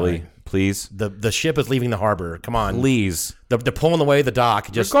 thank you. Really, All right. please, The ship is leaving the harbor. Come on, please. They're pulling away the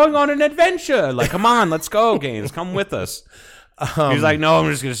dock. Just We're going on an adventure. Like, come on, let's go, Gaines. Come with us. He's like, no, I'm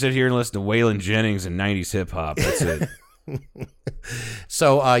just going to sit here and listen to Waylon Jennings and 90s hip hop. That's it.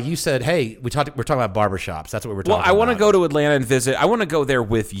 So you said, hey, we're talking about barbershops. That's what we were talking Well, about. I want to go to Atlanta and visit. I want to go there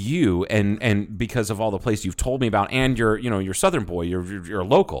with you, and because of all the places you've told me about, and you're Southern boy, you're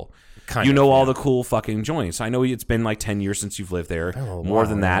local. Kind you of, know all yeah. the cool fucking joints. I know it's been like 10 years since you've lived there, Oh, more wow,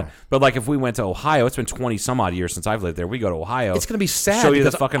 than yeah. that. But like if we went to Ohio, it's been 20 some odd years since I've lived there. We go to Ohio. It's going to be sad. Show you the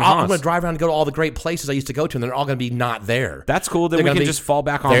because fucking I'm haunts. going to drive around and go to all the great places I used to go to, and they're all going to be not there. That's cool. Then They're we gonna can be- just fall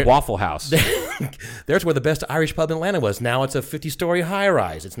back on they're- Waffle House. There's where the best Irish pub in Atlanta was. Now it's a 50-story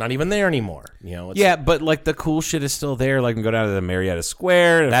high-rise. It's not even there anymore. It's, Yeah, but like the cool shit is still there. Like, we can go down to the Marietta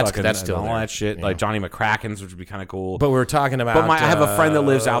Square. And That's fucking, still and all there. that shit. Yeah. Like Johnny McCracken's, which would be kind of cool. But we were talking about. But I have a friend that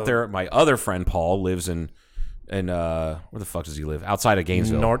lives out there. My other friend Paul lives in where the fuck does he live? Outside of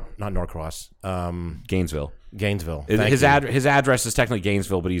Gainesville. Not Norcross. Gainesville. Gainesville. His Thank you. his address is technically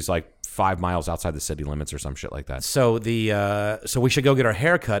Gainesville, but he's like 5 miles outside the city limits or some shit like that. So so we should go get our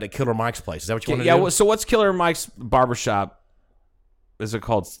hair cut at Killer Mike's place. Is that what you want to Yeah. do? Well, so what's Killer Mike's barbershop? Is it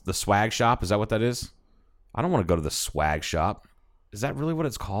called the Swag Shop? Is that what that is? I don't want to go to the Swag Shop. Is that really what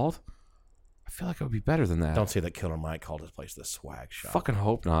it's called? I feel like it would be better than that. Don't say that Killer Mike called his place the Swag Shop. Fucking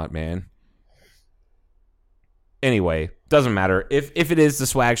hope not, man. Anyway, doesn't matter. If it is the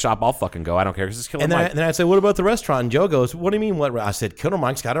Swag Shop, I'll fucking go. I don't care because it's Killer And Mike. then I'd say, what about the restaurant? And Joe goes, what do you mean? What? I said, Killer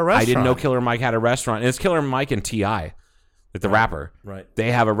Mike's got a restaurant. I didn't know Killer Mike had a restaurant. And it's Killer Mike and T.I., like the rapper. Right.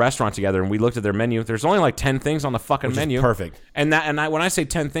 They have a restaurant together, and we looked at their menu. There's only like 10 things on the fucking Which is menu. perfect. And when I say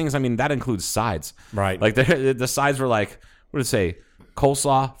 10 things, I mean that includes sides. Right. Like the sides were like, what did it say?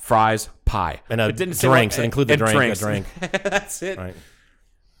 Coleslaw, fries, pie. And it didn't say drinks. what- It include the and drink. drinks. A drink. That's it. Right.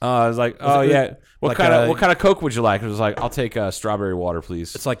 I was like, oh yeah. What like kind of Coke would you like? It was like, I'll take strawberry water,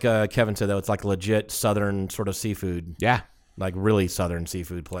 please. It's like Kevin said, though. It's like legit Southern sort of seafood. Yeah. Like really Southern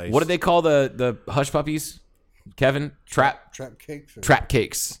seafood place. What did they call the hush puppies? Kevin? Trap cakes. trap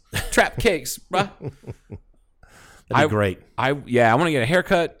cakes. Trap cakes, bruh. That'd be great. I want to get a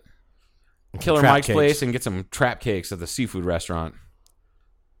haircut, Killer Trap Mike's cakes. place, and get some trap cakes at the seafood restaurant.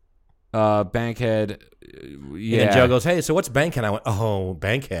 Bankhead, yeah. And Joe goes, hey, so what's Bankhead? I went, oh,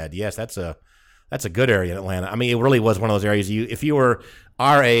 Bankhead. Yes, that's a good area in Atlanta. I mean, it really was one of those areas. If you were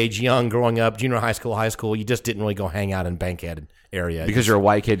our age, young, growing up, junior high school, you just didn't really go hang out in Bankhead area. Because you're a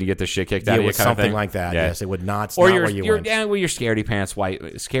white kid, you get the shit kicked out it of you, was kind of something thing. like that. Yeah. Yes, it would not. Or not you're where you went. yeah, well, your scaredy pants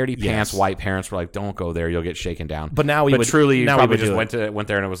Yes. white parents were like, don't go there, you'll get shaken down. But now we would- truly, you now we probably would just do it. went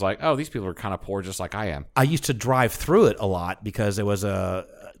there and it was like, oh, these people are kind of poor, just like I am. I used to drive through it a lot because there was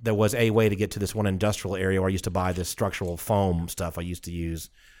a way to get to this one industrial area where I used to buy this structural foam stuff I used to use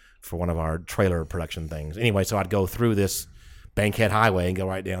for one of our trailer production things. Anyway, so I'd go through this Bankhead Highway and go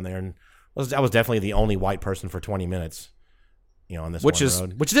right down there, and I was definitely the only white person for 20 minutes, on this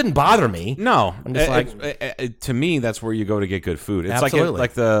road, which didn't bother me. No, I'm just to me, that's where you go to get good food. It's Absolutely.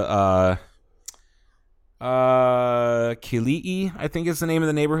 like the Kili'i, I think is the name of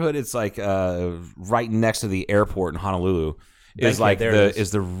the neighborhood. It's like right next to the airport in Honolulu. Is Bankhead, like there it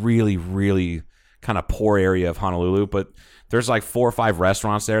is the really, really kind of poor area of Honolulu, but there's like 4 or 5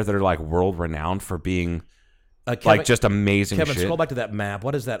 restaurants there that are like world renowned for being Kevin, like just amazing Kevin, shit. scroll back to that map.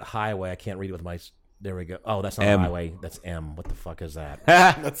 What is that highway? I can't read it with my. There we go. Oh, that's not M. a highway. That's M. What the fuck is that?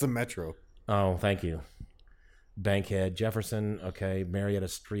 That's the metro. Oh, thank you. Bankhead, Jefferson. Okay, Marietta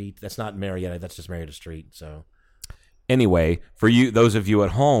Street. That's not Marietta. That's just Marietta Street. So Anyway, for you, those of you at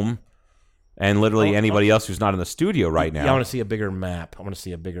home, and literally anybody else who's not in the studio right now. Yeah, I want to see a bigger map. I want to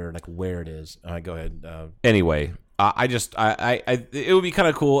see a bigger like where it is. All right, go ahead. Anyway, it would be kind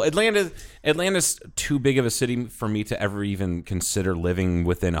of cool. Atlanta's too big of a city for me to ever even consider living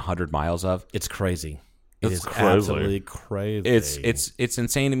within 100 miles of. It's crazy. It's It is crazy. absolutely crazy. It's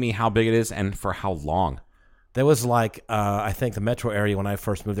insane to me how big it is and for how long. There was like I think the metro area when I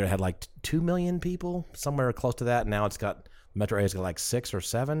first moved there had like 2 million people, somewhere close to that. Now it's got metro area's got like 6 or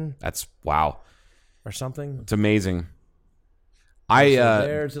 7 That's wow. or something. It's amazing. So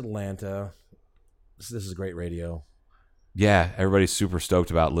there's Atlanta. This is great radio. Yeah, everybody's super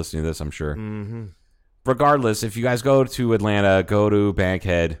stoked about listening to this, I'm sure. Mm-hmm. Regardless, if you guys go to Atlanta, go to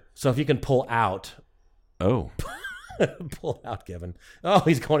Bankhead. So if you can pull out, pull out, Kevin. Oh,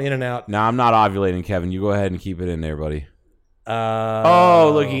 he's going in and out. No, I'm not ovulating, Kevin. You go ahead and keep it in there, buddy.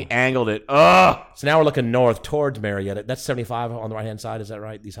 Look, he angled it. Oh, So now we're looking north towards Marietta. That's 75 on the right hand side. Is that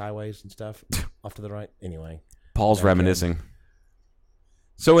right? These highways and stuff off to the right. Anyway, Paul's reminiscing.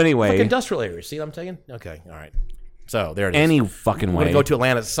 So anyway, like industrial areas. See what I'm saying? Okay, all right. So there it is. any fucking We're way. gonna go to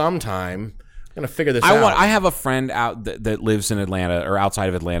Atlanta sometime. I'm gonna figure this out. I have a friend out that lives in Atlanta or outside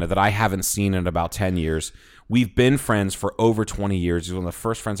of Atlanta that I haven't seen in about 10 years. We've been friends for over 20 years. He's one of the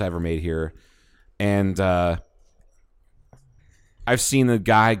first friends I ever made here. And I've seen the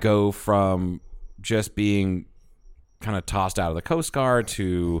guy go from just being kind of tossed out of the Coast Guard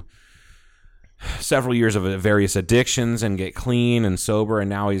to several years of various addictions and get clean and sober. And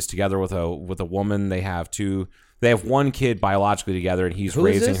now he's together with a woman. They have one kid biologically together, and he's Who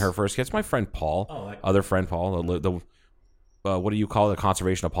is raising this? her first kid. It's my friend Paul, other friend Paul. What do you call it? The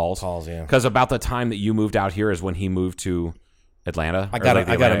conservation of Paul's? Paul's, yeah. Because about the time that you moved out here is when he moved to Atlanta. I got a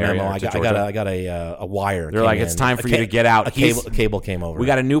memo. I Georgia. got a wire. They're came like, in. it's time for you to get out. A cable came over. We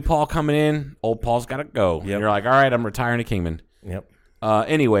got a new Paul coming in. Old Paul's got to go. Yep. And you're like, all right, I'm retiring to Kingman. Yep.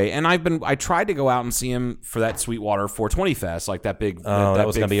 Anyway, and I tried to go out and see him for that Sweetwater 420 Fest, like that big. that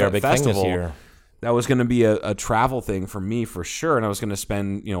was going to be our big festival. thing this year. That was going to be a travel thing for me for sure, and I was going to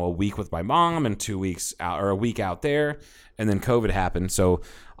spend a week with my mom and 2 weeks out or a week out there, and then COVID happened. So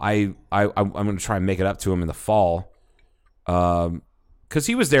I'm going to try and make it up to him in the fall, because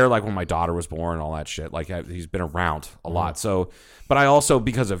he was there like when my daughter was born and all that shit. Like he's been around a lot. So, but I also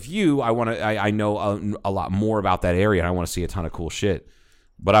because of you, I know a lot more about that area, and I want to see a ton of cool shit.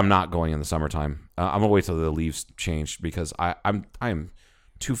 But I'm not going in the summertime. I'm gonna wait till the leaves change because I am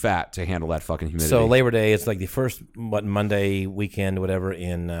too fat to handle that fucking humidity. So Labor Day is like the first Monday weekend, whatever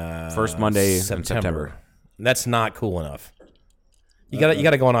in first Monday in September. That's not cool enough. You got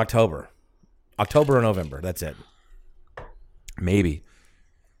to go in October or November. That's it. Maybe.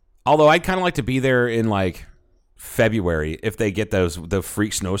 Although I'd kind of like to be there in like February if they get the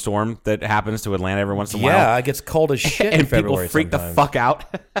freak snowstorm that happens to Atlanta every once in a while. Yeah, it gets cold as shit in and February. people freak sometimes. the fuck out.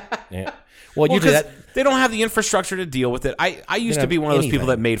 Yeah. Well, usually 'cause that. they don't have the infrastructure to deal with it. I used to be one of those people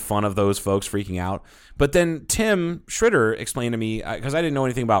that made fun of those folks freaking out. But then Tim Schritter explained to me, because I didn't know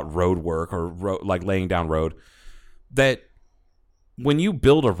anything about road work or like laying down road, that when you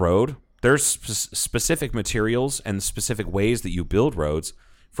build a road, there's specific materials and specific ways that you build roads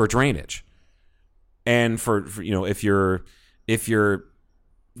for drainage. And for if you're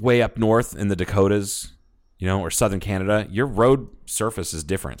way up north in the Dakotas, or southern Canada, your road surface is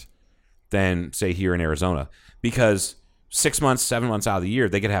different than say here in Arizona, because 6 months, 7 months out of the year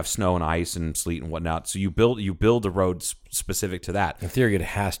they could have snow and ice and sleet and whatnot. So you build a road specific to that. In theory, it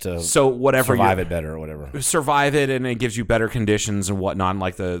has to. So whatever survive it better or whatever. Survive it, and it gives you better conditions and whatnot.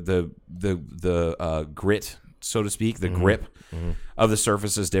 Like the grit, so to speak, the grip of the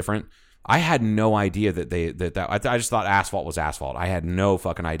surface is different. I had no idea that I just thought asphalt was asphalt. I had no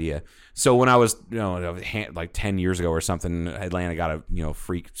fucking idea. So when I was, like 10 years ago or something, Atlanta got a,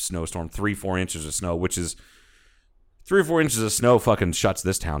 freak snowstorm, 3-4 inches of snow, which is 3 or 4 inches of snow fucking shuts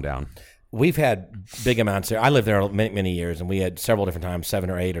this town down. We've had big amounts there. I lived there many years, and we had several different times, 7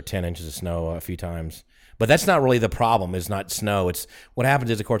 or 8 or 10 inches of snow a few times. But that's not really the problem. It's not snow. It's what happens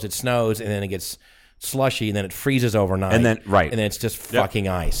is, of course, it snows, and then it gets slushy, and then it freezes overnight. And then, right. And then it's just fucking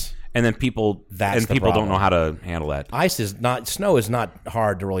ice. And then people don't know how to handle that. Snow is not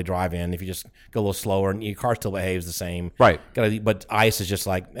hard to really drive in if you just go a little slower, and your car still behaves the same. Right. But ice is just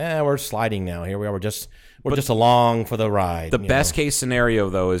like, we're sliding now. Here we are. We're just along for the ride. The best case scenario,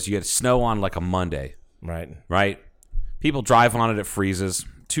 though, is you get snow on like a Monday. Right. Right? People drive on it freezes.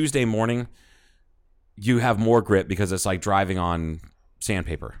 Tuesday morning, you have more grip because it's like driving on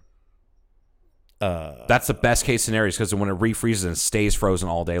sandpaper. That's the best case scenario because when it refreezes and stays frozen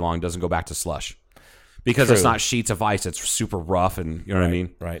all day long, it doesn't go back to slush. Because True. it's not sheets of ice, it's super rough and you know what I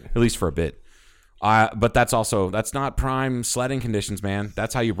mean? Right. At least for a bit. But that's not prime sledding conditions, man.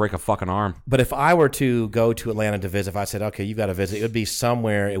 That's how you break a fucking arm. But if I were to go to Atlanta to visit, if I said, okay, you've got to visit, it would be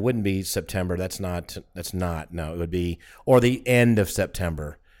somewhere, it wouldn't be September. That's not, no, it would be, or the end of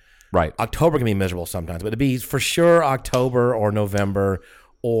September. Right. October can be miserable sometimes, but it'd be for sure October or November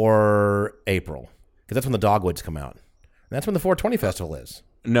or April. Because that's when the dogwoods come out. And that's when the 420 festival is.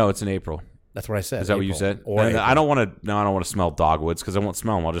 No, it's in April. That's what I said. Is that what you said? Or I don't want to smell dogwoods because I won't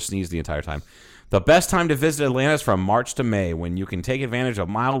smell them. I'll just sneeze the entire time. The best time to visit Atlanta is from March to May when you can take advantage of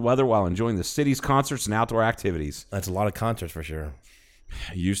mild weather while enjoying the city's concerts and outdoor activities. That's a lot of concerts for sure.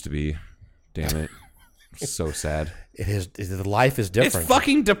 It used to be. Damn it. So sad. It is. The life is different. It's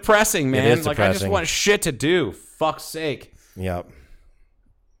fucking depressing, man. It is like I just depressing. want shit to do. Fuck's sake. Yep.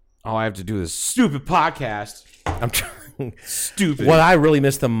 All I have to do is stupid podcast. I'm trying. Stupid. What I really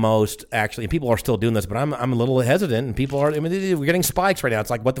miss the most, actually, and people are still doing this, but I'm a little hesitant, and people are. I mean, we're getting spikes right now. It's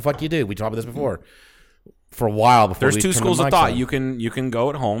like, what the fuck do you do? We talked about this before. For a while before. There's we two turned the schools of mics thought. on. You can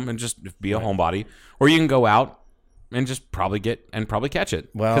go at home and just be a homebody, or you can go out and just probably catch it.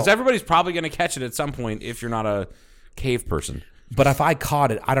 Well- because everybody's probably going to catch it at some point if you're not a cave person. But if I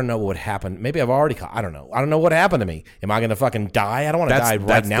caught it, I don't know what would happen. Maybe I've already caught. I don't know. I don't know what happened to me. Am I going to fucking die? I don't want to die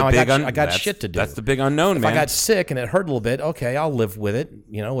right now. I got shit to do. That's the big unknown, If man. I got sick and it hurt a little bit, okay, I'll live with it.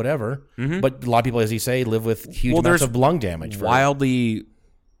 You know, whatever. But a lot of people, as you say, live with huge amounts there's of lung damage.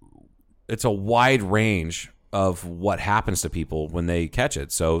 It's a wide range of what happens to people when they catch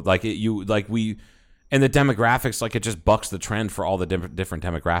it. So and the demographics, like it just bucks the trend for all the different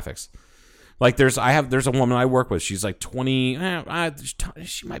demographics. Like there's a woman I work with. She's like 20.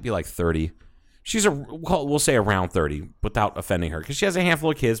 She might be like 30. She's we'll say around 30 without offending her because she has a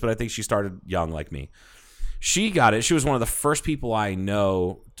handful of kids. But I think she started young like me. She got it. She was one of the first people I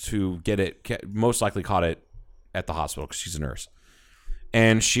know to get it. Most likely caught it at the hospital because she's a nurse.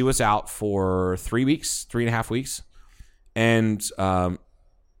 And she was out for 3.5 weeks, and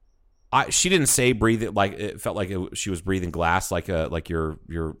she didn't say breathe it like it felt like she was breathing glass like your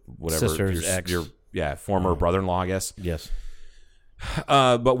whatever Sister's ex. your former brother-in-law, I guess. Yes.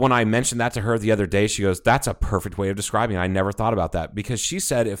 But when I mentioned that to her the other day, she goes, "That's a perfect way of describing it. I never thought about that," because she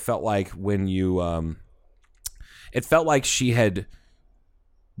said it felt like when you it felt like she had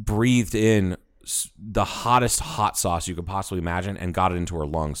breathed in the hottest hot sauce you could possibly imagine and got it into her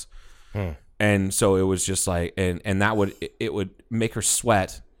lungs. And so it was just like and that would make her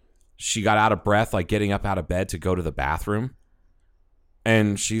sweat. She got out of breath, like getting up out of bed to go to the bathroom.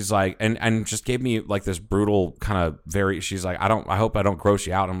 And she's like, and just gave me like this brutal kind of she's like, I hope I don't gross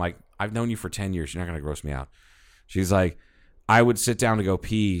you out. I'm like, I've known you for 10 years. You're not going to gross me out. She's like, I would sit down to go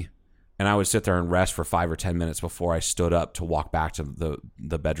pee and I would sit there and rest for 5 or 10 minutes before I stood up to walk back to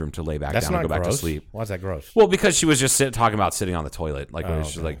the bedroom to lay back down and go back to sleep. Why is that gross? Well, because she was just talking about sitting on the toilet. Like, it was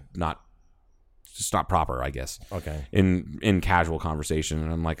just okay. like just not proper, I guess. Okay. In casual conversation,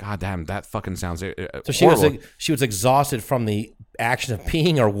 and I'm like, God damn, that fucking sounds. So she was exhausted from the action of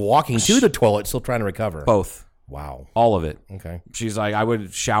peeing or walking to the toilet, still trying to recover. Both, Wow. all of it. Okay. She's like, I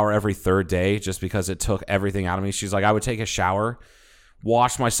would shower every third day just because it took everything out of me. She's like, I would take a shower,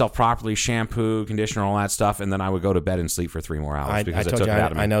 wash myself properly, shampoo, conditioner, all that stuff, and then I would go to bed and sleep for 3 more hours because it took it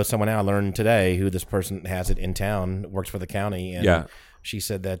out of me. I know someone I learned today who this person has it in town, works for the county, and she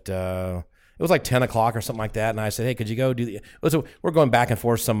said that it was like 10 o'clock or something like that, and I said, hey, could you go do we're going back and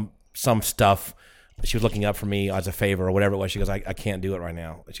forth some stuff. She was looking up for me as a favor or whatever it was. She goes, I can't do it right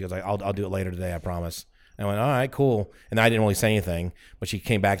now. She goes, I'll do it later today, I promise. And I went, all right, cool. And I didn't really say anything, but she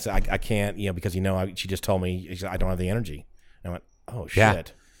came back and said, I can't, because she just told me, she said, I don't have the energy. And I went, oh, shit. Yeah.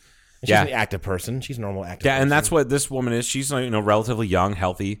 And she's an active person. She's a normal active person. And that's what this woman is. She's relatively young,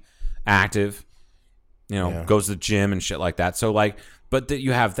 healthy, active, goes to the gym and shit like that. So like, but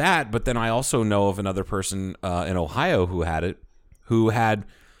you have that, but then I also know of another person in Ohio who had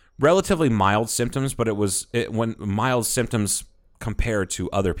relatively mild symptoms, but when mild symptoms compared to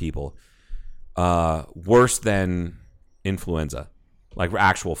other people, worse than influenza, like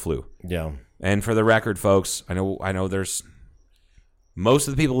actual flu. Yeah. And for the record, folks, I know there's most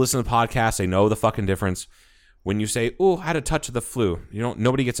of the people listening to the podcast, they know the fucking difference. When you say, "Oh, I had a touch of the flu,"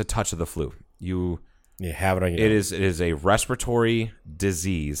 nobody gets a touch of the flu. You have it on your It is a respiratory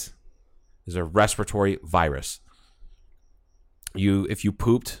disease. It's a respiratory virus. If you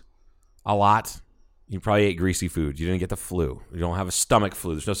pooped a lot, you probably ate greasy food. You didn't get the flu. You don't have a stomach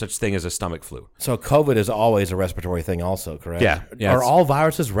flu. There's no such thing as a stomach flu. So COVID is always a respiratory thing also, correct? Yeah. Are all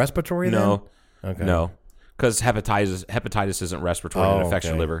viruses respiratory then? No. Okay. No, because hepatitis isn't respiratory. It affects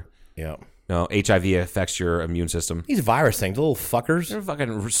your liver. Yeah. No, HIV affects your immune system. These virus things, little fuckers. They're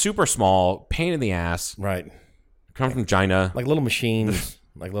fucking super small, pain in the ass. Right. Come from China. Like little machines.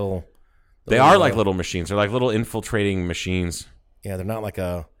 Like little. They are like little machines. They're like little infiltrating machines. Yeah, they're not like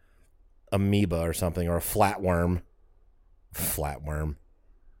a amoeba or something or a flatworm. Flatworm.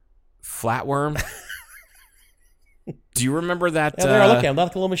 Do you remember that? Yeah, they're looking. They're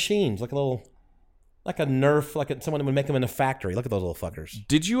like little machines, like a Nerf, like someone would make them in a factory. Look at those little fuckers.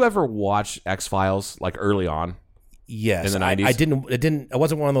 Did you ever watch X-Files like early on? Yes, in the 90s? I didn't. I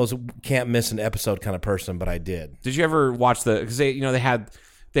wasn't one of those can't miss an episode kind of person, but I did. Did you ever watch because they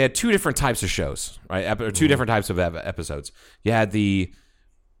had two different types of shows, right? Or two different types of episodes. You had the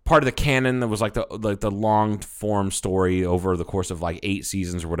part of the canon that was like the long form story over the course of like 8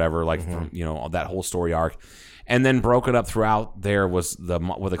 seasons or whatever, like from that whole story arc, and then broken up throughout there was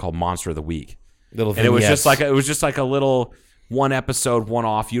what they call Monster of the Week. Little and it was just like a little one episode, one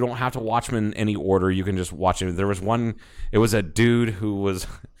off. You don't have to watch them in any order. You can just watch it. There was one. It was a dude who was,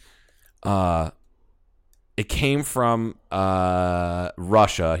 it came from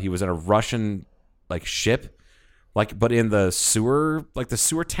Russia. He was in a Russian like ship, but in the sewer, like the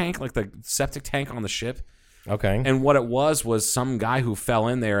sewer tank, like the septic tank on the ship. Okay. And what it was some guy who fell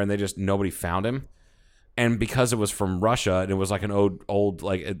in there, and nobody found him. And because it was from Russia, and it was like an old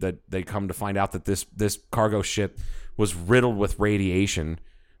like that, they come to find out that this cargo ship was riddled with radiation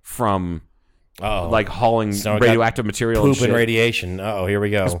from like hauling radioactive material. Poop and radiation. Oh, here we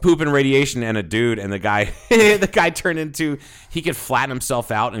go. It was poop and radiation, and a dude, and the guy turned into, he could flatten himself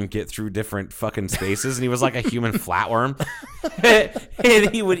out and get through different fucking spaces, and he was like a human flatworm,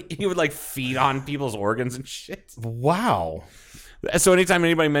 and he would like feed on people's organs and shit. Wow. So anytime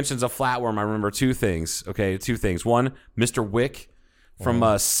anybody mentions a flatworm, I remember two things. Okay, two things. One, Mr. Wick from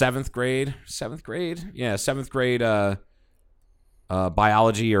 7th grade. 7th grade? Yeah, 7th grade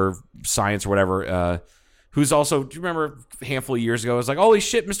biology or science or whatever. Who's also, do you remember a handful of years ago, it was like, holy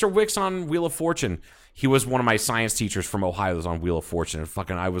shit, Mr. Wick's on Wheel of Fortune. He was one of my science teachers from Ohio that was on Wheel of Fortune.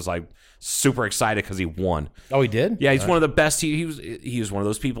 And I was like super excited because he won. Oh, he did? Yeah, he's one of the best. He was one of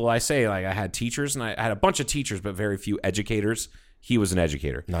those people I say, like I had teachers, and I had a bunch of teachers, but very few educators. He was an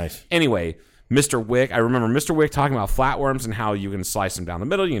educator. Nice. Anyway, Mr. Wick, I remember Mr. Wick talking about flatworms and how you can slice them down the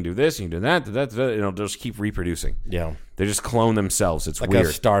middle. You can do this, you can do that. They'll just keep reproducing. Yeah. They just clone themselves. It's like weird.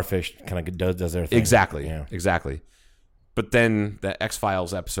 Like a starfish kind of does their thing. Exactly. Yeah. Exactly. But then the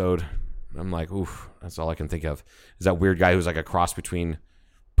X-Files episode, I'm like, oof, that's all I can think of. Is that weird guy who's like a cross between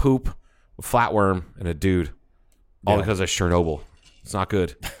poop, a flatworm, and a dude. All because of Chernobyl. It's not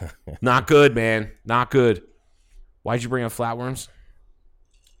good. Not good, man. Not good. Why'd you bring up flatworms?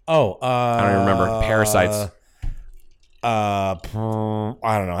 Oh, I don't even remember. Parasites. I don't know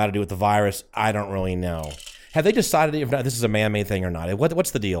how to do with the virus. I don't really know. Have they decided if this is a man-made thing or not?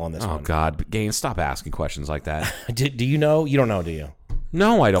 What's the deal on this one? Oh, God. Gaines, stop asking questions like that. Do you know? You don't know, do you?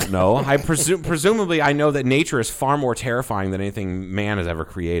 No, I don't know. I presumably I know that nature is far more terrifying than anything man has ever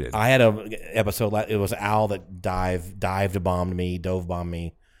created. I had a episode. It was Al that dove bombed me.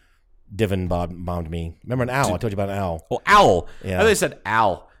 Divin bombed me. Remember an owl? I told you about an owl. Oh, owl. Yeah. I thought they said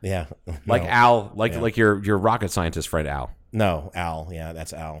owl. Yeah. Like Al, like your rocket scientist friend Al. No, Al. Yeah,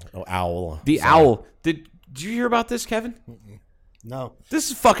 that's Al. Oh, owl. The owl. Did you hear about this, Kevin? No. This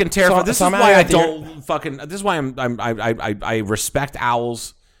is fucking terrifying. This is why I respect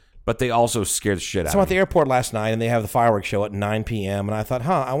owls, but they also scare the shit out of me. So I'm at the airport last night, and they have the fireworks show at 9 p.m., and I thought,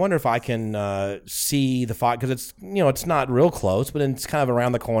 I wonder if I can see the fire, because it's not real close, but it's kind of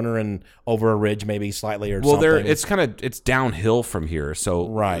around the corner and over a ridge, maybe slightly or something. It's downhill from here, so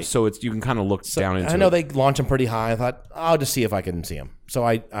right. So you can kind of look down into it. I know they launch them pretty high. I thought, I'll just see if I can see them. So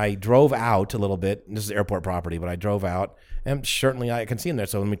I drove out a little bit. This is airport property, but I drove out, and certainly I can see them there.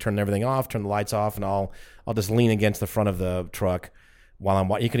 So let me turn everything off, turn the lights off, and I'll just lean against the front of the truck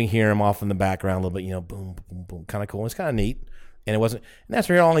while you can hear them off in the background a little bit, boom, boom, boom, kind of cool. It's kind of neat, and that's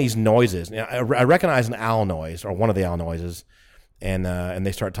where all these noises. I recognize an owl noise or one of the owl noises, and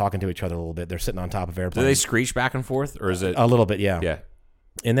they start talking to each other a little bit. They're sitting on top of airplanes. Do they screech back and forth, or is it a little bit? Yeah, yeah.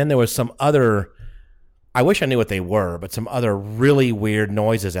 And then there was some other. I wish I knew what they were, but some other really weird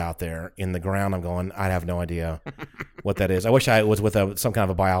noises out there in the ground. I'm going, I have no idea what that is. I wish I was with some kind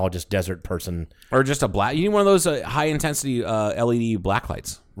of a biologist, desert person. Or just you need one of those high-intensity LED black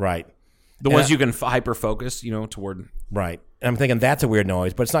lights. Right. The ones you can hyper-focus, toward. Right. And I'm thinking, that's a weird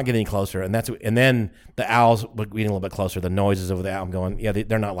noise, but it's not getting any closer. And then the owls were getting a little bit closer. The noises over the owl, I'm going, yeah,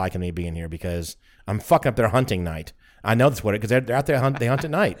 they're not liking me being here because I'm fucking up their hunting night. I know that's what it because they're out there they hunt at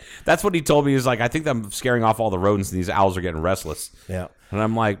night. That's what he told me. He's like, I think I'm scaring off all the rodents, and these owls are getting restless. Yeah. And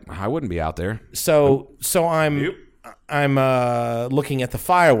I'm like, I wouldn't be out there. So I'm looking at the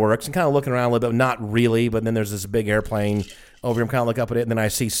fireworks and kind of looking around a little bit. Not really, but then there's this big airplane over here. I'm kind of looking up at it, and then I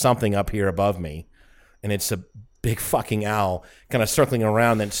see something up here above me, and it's a big fucking owl kind of circling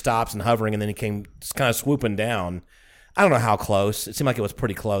around, then stops and hovering, and then it came kind of swooping down. I don't know how close. It seemed like it was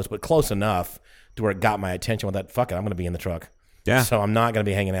pretty close, but close enough to where it got my attention with that, fuck it, I'm going to be in the truck. Yeah. So I'm not going to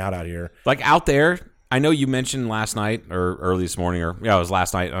be hanging out here. Like out there, I know you mentioned last night or early this morning, or yeah, it was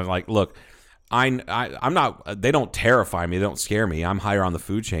last night. I was like, look, I'm not. They don't terrify me. They don't scare me. I'm higher on the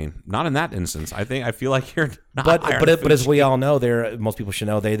food chain. Not in that instance. I feel like you're not. But as we all know, most people should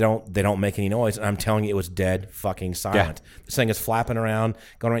know they don't make any noise. And I'm telling you, it was dead fucking silent. Yeah. This thing is flapping around,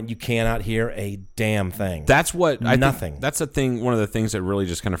 going around. You cannot hear a damn thing. That's what nothing. That's the thing. One of the things that really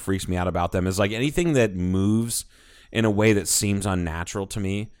just kind of freaks me out about them is like anything that moves in a way that seems unnatural to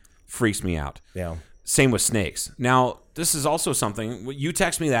me freaks me out. Yeah. Same with snakes. Now, this is also something you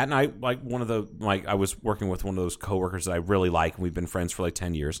text me that, and I was working with one of those coworkers that I really like, and we've been friends for like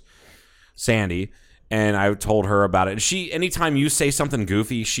 10 years, Sandy, and I told her about it. And anytime you say something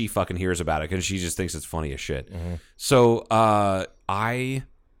goofy, she fucking hears about it because she just thinks it's funny as shit. Mm-hmm. So I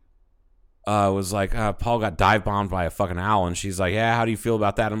was like, Paul got dive bombed by a fucking owl, and she's like, yeah, how do you feel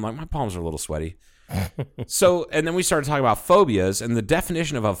about that? I'm like, my palms are a little sweaty. So, and then we started talking about phobias, and the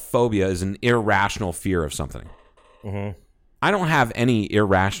definition of a phobia is an irrational fear of something. Mm-hmm. I don't have any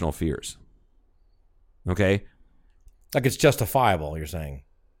irrational fears. Okay? Like it's justifiable, you're saying?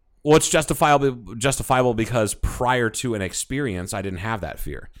 Well, it's justifiable because prior to an experience, I didn't have that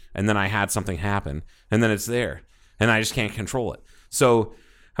fear. And then I had something happen, and then it's there, and I just can't control it. So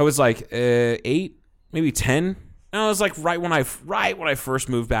I was like 8, maybe 10. And I was like right when I first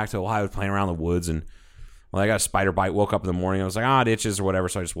moved back to Ohio, I was playing around the woods, and I got a spider bite. Woke up in the morning, I was like, it itches or whatever,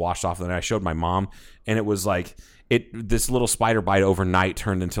 so I just washed off. And then I showed my mom, and it was like this little spider bite overnight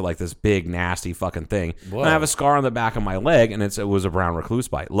turned into like this big nasty fucking thing. And I have a scar on the back of my leg, and it was a brown recluse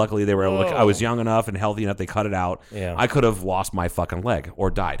bite. Luckily, they were able to, I was young enough and healthy enough, they cut it out. Yeah. I could have lost my fucking leg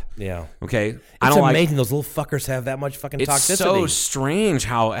or died. Yeah. Okay. It's amazing those little fuckers have that much fucking toxicity. It's so strange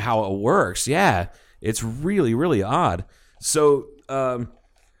how it works. Yeah. It's really, really odd. So I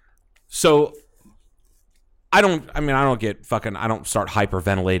don't start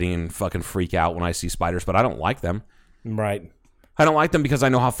hyperventilating and fucking freak out when I see spiders, but I don't like them. Right. I don't like them because I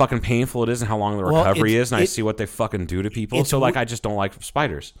know how fucking painful it is and how long the recovery is, and I see what they fucking do to people. So I just don't like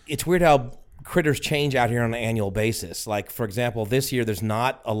spiders. It's weird how critters change out here on an annual basis. Like, for example, this year there's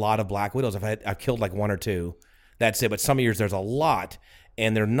not a lot of black widows. I've killed like 1 or 2. That's it. But some years there's a lot,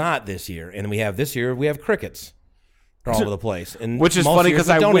 and they're not this year. And this year we have crickets. All over the place, and which is funny because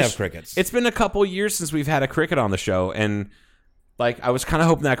I don't wish have crickets. It's been a couple years since we've had a cricket on the show, and like I was kind of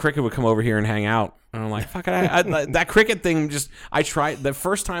hoping that cricket would come over here and hang out. And I'm like, fuck it, that cricket thing. I tried the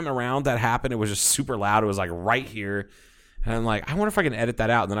first time around that happened. It was just super loud. It was like right here, and I'm like, I wonder if I can edit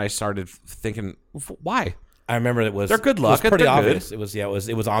that out. And then I started thinking, why? I remember they're good luck. It was pretty They're obvious. Good.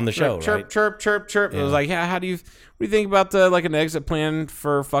 It was on the show. Chirp, right? chirp, chirp, chirp. Yeah. It was like, yeah. What do you think about like an exit plan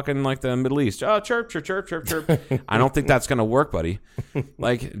for fucking like the Middle East? Oh, chirp, chirp, chirp, chirp, chirp. I don't think that's gonna work, buddy.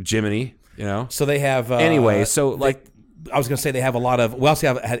 Like Jiminy, you know. So they have anyway. So like, I was gonna say they have a lot of. We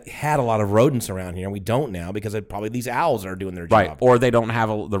also had a lot of rodents around here, and we don't now because probably these owls are doing their job. Right, or they don't have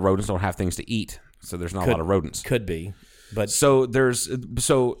the rodents don't have things to eat, so there's not a lot of rodents. Could be, but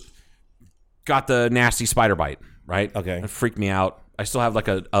got the nasty spider bite. Right? Okay. It freaked me out. I still have like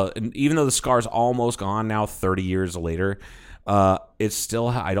even though the scar's almost gone now, 30 years later, it's still,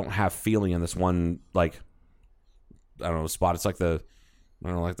 I don't have feeling in this one, like, I don't know, spot. It's like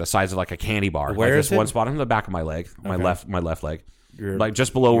like the size of like a candy bar. Where like is this one it? spot on the back of my leg, my left leg. Like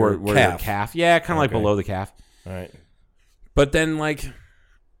just below where calf. the calf. Yeah, kind of like below the calf. All right. But then like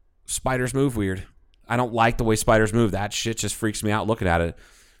spiders move weird. I don't like the way spiders move. That shit just freaks me out looking at it.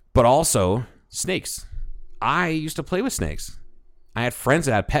 But also snakes. I used to play with snakes. I had friends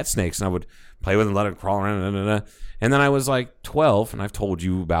that had pet snakes, and I would play with them, let them crawl around. And then I was like 12, and I've told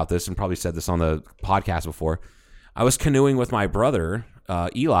you about this and probably said this on the podcast before. I was canoeing with my brother,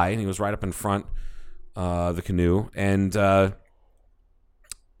 Eli, and he was right up in front of the canoe. And there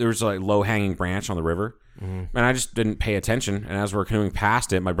was a low-hanging branch on the river. Mm-hmm. And I just didn't pay attention. And as we're canoeing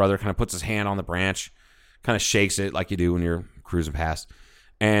past it, my brother kind of puts his hand on the branch, kind of shakes it like you do when you're cruising past.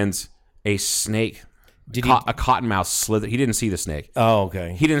 And a snake... a cottonmouth slithered. He didn't see the snake. Oh,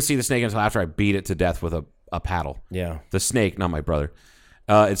 okay. He didn't see the snake until after I beat it to death with a paddle. Yeah. The snake, not my brother.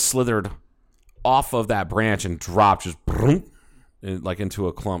 It slithered off of that branch and dropped just like into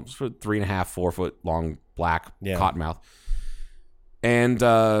a clump. 3.5, 4 foot long black Yeah. cottonmouth.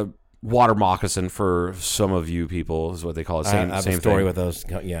 And water moccasin for some of you people is what they call it. I Same have same a story thing. with those.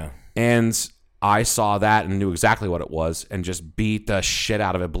 Yeah. And I saw that and knew exactly what it was and just beat the shit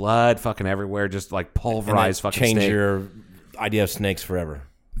out of it. Blood fucking everywhere, just like pulverized fucking change snake. your idea of snakes forever.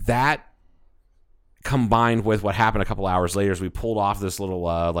 That combined with what happened a couple hours later is we pulled off this little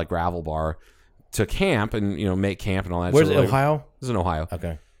like gravel bar to camp and make camp and all that. Where's So, it, Ohio? This is in Ohio.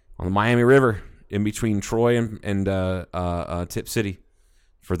 Okay. On the Miami River in between Troy and Tip City.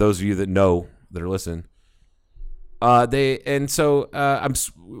 For those of you that know that are listening. We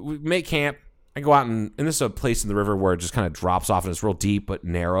make camp. I go out and this is a place in the river where it just kind of drops off and it's real deep but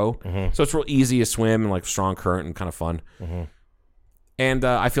narrow. Mm-hmm. So it's real easy to swim and like strong current and kind of fun. Mm-hmm. And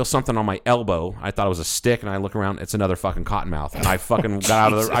I feel something on my elbow. I thought it was a stick, and I look around. It's another fucking cottonmouth. And I fucking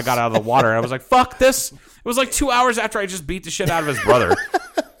got out of the water. And I was like, "Fuck this!" It was like 2 hours after I just beat the shit out of his brother.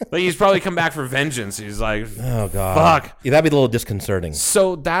 Like he's probably come back for vengeance. He's like, "Oh god, fuck." Yeah, that'd be a little disconcerting.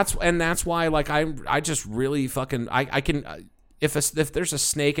 So that's why like I just really fucking I can if there's a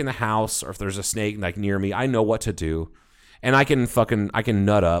snake in the house or if there's a snake like near me, I know what to do. And I can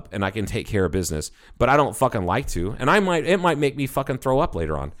nut up and I can take care of business, but I don't fucking like to. And it might make me fucking throw up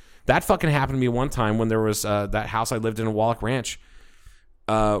later on. That fucking happened to me one time when there was that house I lived in Wallach Ranch.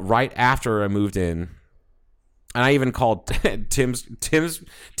 Right after I moved in, and I even called Tim's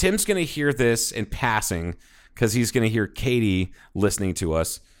gonna hear this in passing because he's gonna hear Katie listening to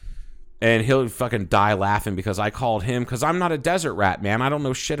us. And he'll fucking die laughing because I called him because I'm not a desert rat, man. I don't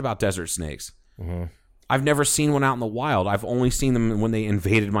know shit about desert snakes. Mm-hmm. I've never seen one out in the wild. I've only seen them when they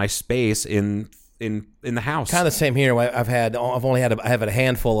invaded my space in the house. Kind of the same here. I have had a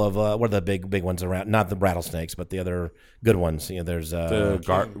handful of what are the big ones around? Not the rattlesnakes, but the other good ones. There's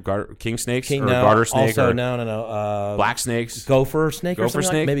the king snakes or no, garter snake also, or no, black snakes, gopher snake, or Gopher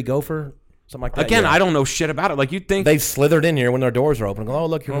something snake? maybe gopher, something like that. Again, yeah. I don't know shit about it. Like you'd think They've slithered in here when their doors are open and go, "Oh,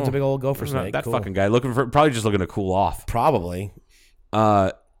 look, here comes a big old gopher snake." that Cool. fucking guy probably just looking to cool off. Probably.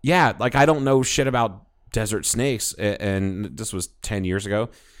 Yeah, like I don't know shit about desert snakes, and this was 10 years ago,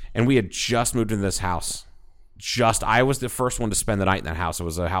 and we had just moved into this house. I was the first one to spend the night in that house. It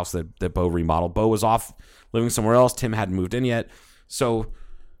was a house that Bo remodeled. Bo was off living somewhere else. Tim hadn't moved in yet. So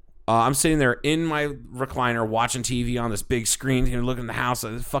I'm sitting there in my recliner watching TV on this big screen, looking at the house.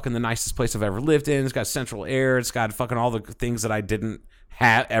 It's fucking the nicest place I've ever lived in. It's got central air. It's got fucking all the things that I didn't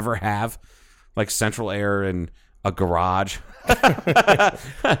ever have, like central air and a garage.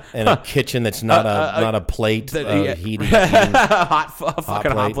 And a kitchen that's not a plate heating.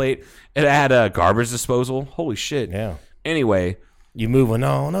 hot plate. It had a garbage disposal. Holy shit. Yeah. Anyway, You moving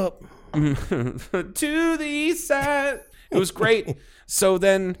on up. to the east side. It was great. So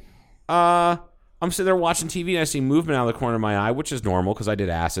then I'm sitting there watching TV and I see movement out of the corner of my eye, which is normal because I did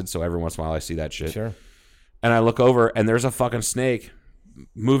acid, so every once in a while I see that shit. Sure. And I look over and there's a fucking snake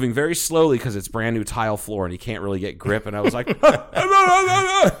moving very slowly because it's brand new tile floor and he can't really get grip. And I was like,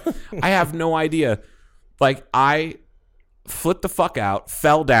 I have no idea. Like I flipped the fuck out,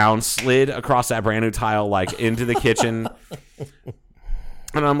 fell down, slid across that brand new tile like into the kitchen.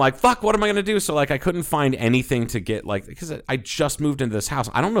 And I'm like, fuck, what am I going to do? So, like, I couldn't find anything to get, like, because I just moved into this house.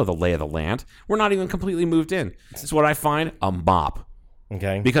 I don't know the lay of the land. We're not even completely moved in. So what I find? A mop.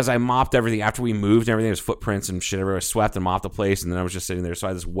 Okay. Because I mopped everything. After we moved and everything, there's footprints and shit everywhere. I swept and mopped the place, and then I was just sitting there. So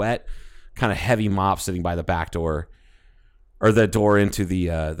I had this wet, kind of heavy mop sitting by the back door, or the door into the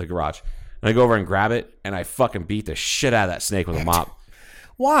garage. And I go over and grab it, and I fucking beat the shit out of that snake with a mop.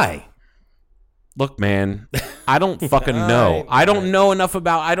 Why? Look, man, I don't fucking know. I don't know enough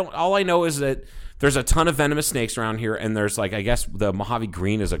about. All I know is that there's a ton of venomous snakes around here, and there's like I guess the Mojave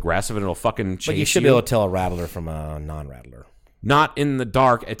Green is aggressive and it'll fucking chase you. But you should be able to tell a rattler from a non-rattler. Not in the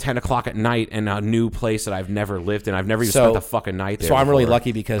dark at 10 o'clock at night in a new place that I've never lived in. I've never even spent the fucking night there. So I'm really before.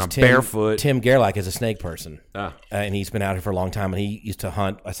 lucky because I'm barefoot. Tim Gerlach is a snake person. And he's been out here for a long time. And he used to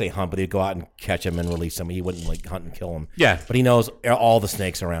hunt. I say hunt, but he'd go out and catch them and release them. He wouldn't like hunt and kill them. Yeah. But he knows all the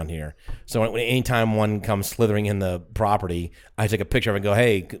snakes around here. So anytime one comes slithering in the property, I take a picture of it and go,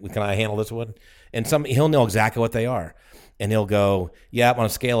 hey, can I handle this one? And he'll know exactly what they are. And he'll go, yeah, on a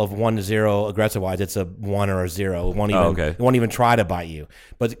scale of 1 to 0, aggressive-wise, it's a 1 or a 0. It won't even try to bite you.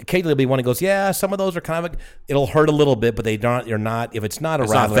 But occasionally there'll be one that goes, yeah, some of those are kind of, it'll hurt a little bit, but you're not, if it's not a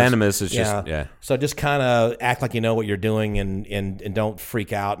rattler. It's not venomous, it's just, yeah. So just kind of act like you know what you're doing and don't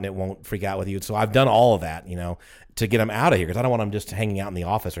freak out, and it won't freak out with you. So I've done all of that, to get them out of here, because I don't want them just hanging out in the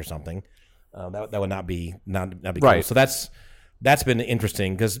office or something. That would not be cool. Right. So that's been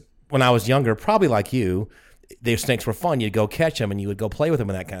interesting, because when I was younger, probably like you, the snakes were fun. You'd go catch them and you would go play with them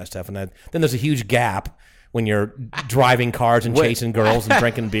and that kind of stuff. And then there's a huge gap when you're driving cars and chasing girls and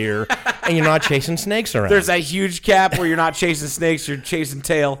drinking beer, and you're not chasing snakes around. There's that huge cap where you're not chasing snakes, you're chasing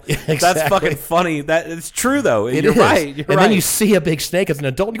tail. Exactly. That's fucking funny. It's true though. You're is. right. You're and right. then you see a big snake as an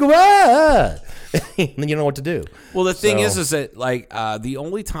adult, and you go, ah! And then you don't know what to do. Well, the thing is that like the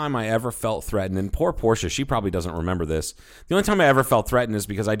only time I ever felt threatened, and poor Portia, she probably doesn't remember this. The only time I ever felt threatened is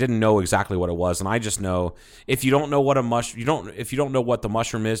because I didn't know exactly what it was, and I just know if you don't know what if you don't know what the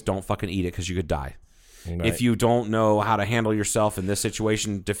mushroom is, don't fucking eat it because you could die. Right. If you don't know how to handle yourself in this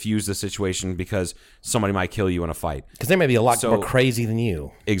situation, diffuse the situation because somebody might kill you in a fight. Because they may be a lot more crazy than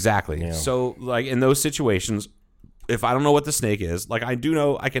you. Exactly. Yeah. So, like in those situations, if I don't know what the snake is, like I do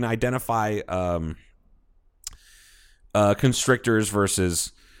know I can identify constrictors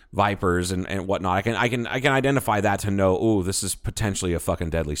versus vipers and whatnot. I can identify that to know, oh, this is potentially a fucking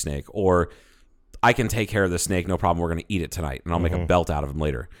deadly snake, or I can take care of the snake, no problem. We're going to eat it tonight, and I'll make a belt out of him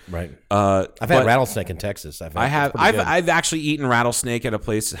later. Right. I've had rattlesnake in Texas. I've actually eaten rattlesnake at a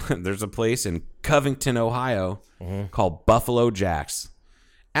place. There's a place in Covington, Ohio, called Buffalo Jack's.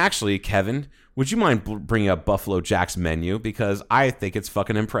 Actually, Kevin, would you mind bringing up Buffalo Jack's menu because I think it's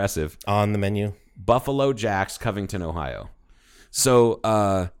fucking impressive. On the menu, Buffalo Jack's, Covington, Ohio.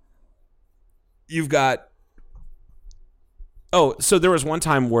 So, you've got. Oh, so there was one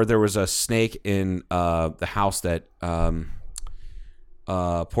time where there was a snake in the house that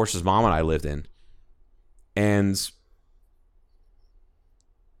Portia's mom and I lived in, and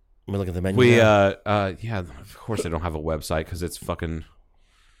let me look at the menu. Yeah, of course they don't have a website because it's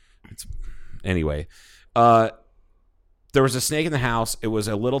anyway. There was a snake in the house. It was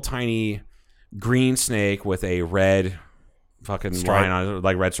a little tiny green snake with a red fucking line on it,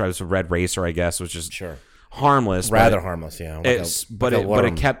 like red stripes, a red racer, I guess, which is harmless, rather harmless, yeah.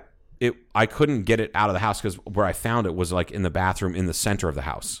 It kept it. I couldn't get it out of the house because where I found it was like in the bathroom in the center of the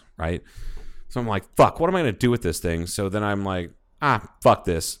house, right? So I'm like, fuck, what am I gonna do with this thing? So then I'm like, fuck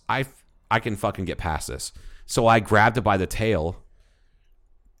this. I can fucking get past this. So I grabbed it by the tail,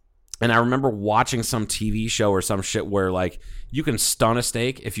 and I remember watching some TV show or some shit where like you can stun a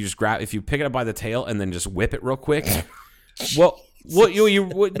snake if you pick it up by the tail and then just whip it real quick. Well,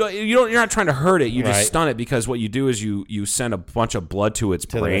 you're not trying to hurt it. You just stun it because what you do is you send a bunch of blood to its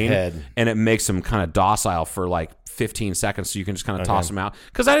brain, and it makes them kind of docile for like 15 seconds, so you can just kind of toss them out.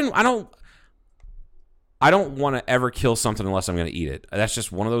 Because I don't want to ever kill something unless I'm going to eat it. That's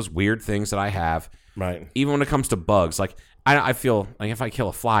just one of those weird things that I have. Right. Even when it comes to bugs, like I feel like if I kill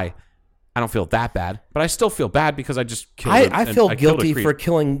a fly, I don't feel that bad, but I still feel bad because I just killed. I feel guilty for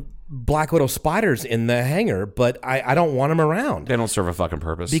killing black widow spiders in the hangar, but I don't want them around. They don't serve a fucking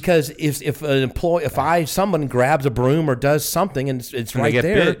purpose. Because if someone grabs a broom or does something and it's right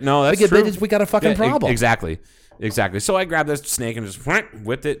there, bit. No, that's true. We got a fucking problem. Exactly. So I grabbed this snake and just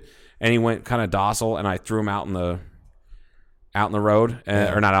whipped it, and he went kind of docile, and I threw him out in the road,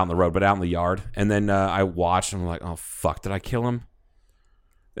 or not out in the road, but out in the yard. And then I watched, and I'm like, oh fuck, did I kill him?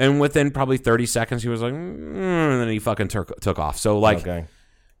 And within probably 30 seconds, he was like, and then he fucking took off. So like. Okay.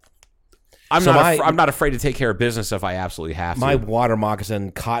 I'm not afraid to take care of business if I absolutely have to. My water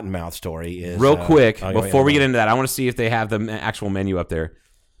moccasin cottonmouth story is... Real quick, before we get into that, I want to see if they have the actual menu up there.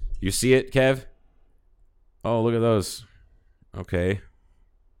 You see it, Kev? Oh, look at those. Okay.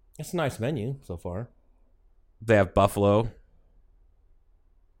 It's a nice menu so far. They have buffalo.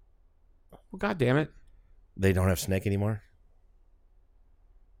 Well, God damn it. They don't have snake anymore?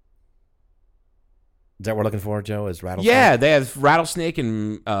 Is that what we're looking for, Joe? Is rattlesnake? Yeah, they have rattlesnake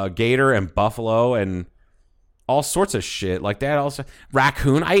and gator and buffalo and all sorts of shit. Like that also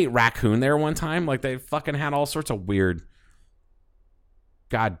raccoon. I ate raccoon there one time. Like they fucking had all sorts of weird.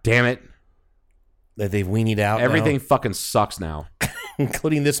 God damn it! They've weaned out. Everything now. Fucking sucks now,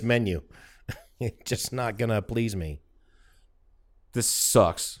 including this menu. It's just not gonna please me. This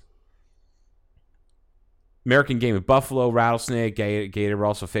sucks. American game of buffalo, rattlesnake, gator are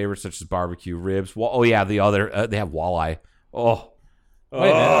also favorites such as barbecue ribs. Oh yeah, the other they have walleye. Oh,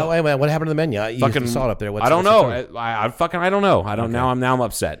 wait a minute. What happened to the menu? You fucking saw it up there. I don't know. I don't know. I don't. Okay. Now I'm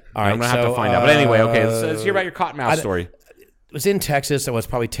upset. All right, I'm gonna have to find out. But anyway, okay. Let's hear about your cottonmouth story. It was in Texas. I was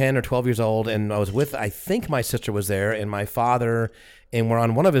probably 10 or 12 years old, and I was with. I think my sister was there, and my father, and we're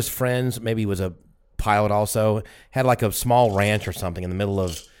on one of his friends. Maybe he was a pilot. Also had like a small ranch or something in the middle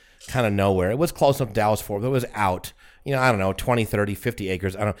of. Kind of nowhere. It was close enough to Dallas Fort, but it was out. I don't know, 20, 30, 50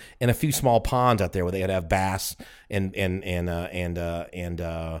 acres. I don't, and a few small ponds out there where they had to have bass and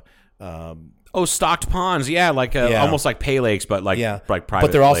stocked ponds, almost like pay lakes, but like private.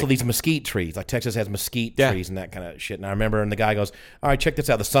 But there are also these mesquite trees. Like Texas has mesquite trees and that kind of shit. And I remember, and the guy goes, "All right, check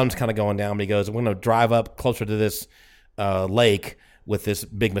this out. The sun's kind of going down." But he goes, "We're going to drive up closer to this lake." with this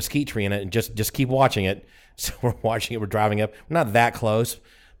big mesquite tree in it, and just keep watching it. So we're watching it. We're driving up. We're not that close,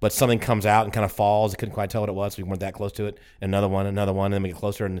 but something comes out and kind of falls. I couldn't quite tell what it was. So we weren't that close to it. Another one, and then we get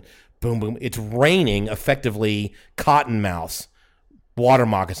closer, and boom, boom. It's raining effectively cottonmouths, water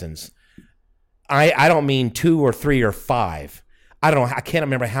moccasins. I don't mean 2 or 3 or 5. I don't know. I can't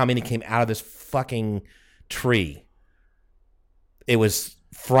remember how many came out of this fucking tree. It was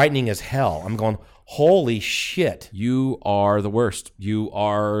frightening as hell. I'm going, holy shit. You are the worst. You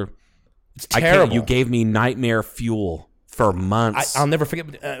are... It's terrible. You gave me nightmare fuel for months. I'll never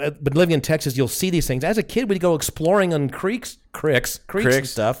forget. But living in Texas, you'll see these things. As a kid, we'd go exploring on creeks and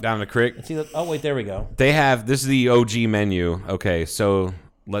stuff. Down the creek. And see oh, wait, there we go. They have... This is the OG menu. Okay, so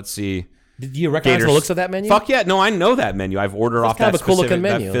let's see... Did you recognize the looks of that menu? Fuck yeah. No, I know that menu. I've ordered off that specific,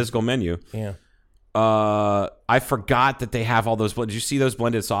 that physical menu. Yeah. I forgot that they have all those. Did you see those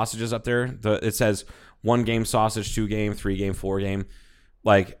blended sausages up there? It says 1 game sausage, 2 game, 3 game, 4 game.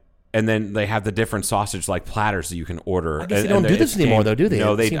 Like, and then they have the different sausage like platters that you can order. I guess they don't do this anymore, though, do they?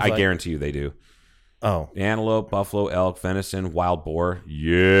 No, I guarantee you they do. Oh. Antelope, buffalo, elk, venison, wild boar.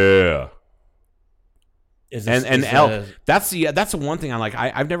 Yeah. Elk. That's the one thing I like.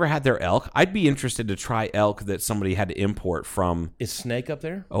 I've never had their elk. I'd be interested to try elk that somebody had to import from. Is Snake up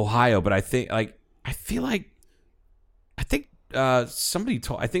there? Ohio, but I think somebody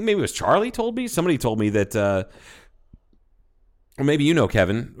told. I think maybe it was Charlie told me. Somebody told me that, or maybe you know,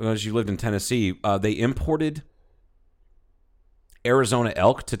 Kevin, as you lived in Tennessee, they imported Arizona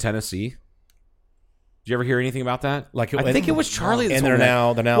elk to Tennessee. Did you ever hear anything about that? Like, I think it was Charlie. That and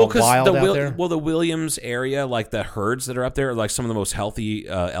told they're now wild out there. Well, the Williams area, like the herds that are up there, are like some of the most healthy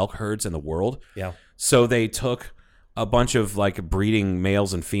elk herds in the world. Yeah. So they took a bunch of like breeding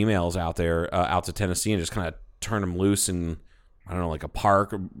males and females out there, out to Tennessee, and just kind of turned them loose in, I don't know, like a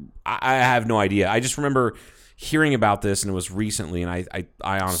park. I have no idea. I just remember hearing about this, and it was recently, and I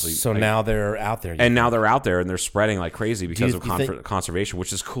honestly... So now they're out there. And now they're out there, and they're spreading like crazy because of conservation,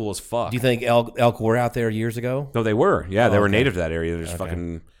 which is cool as fuck. Do you think elk were out there years ago? No, they were. Yeah, they were native to that area. They just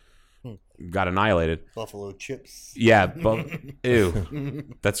fucking got annihilated. Buffalo chips. Yeah, but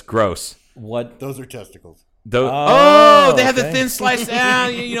ew. That's gross. What? Those are testicles. They have the thin slice.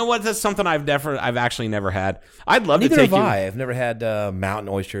 You know what? That's something I've actually never had. I'd love to take you. I've never had mountain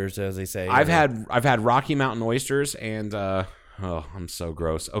oysters, as they say. I've had Rocky Mountain oysters, and I'm so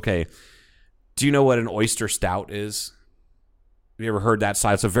gross. Okay, do you know what an oyster stout is? Have you ever heard that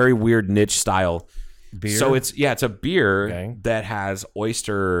style? It's a very weird niche style. Beer? So it's a beer that has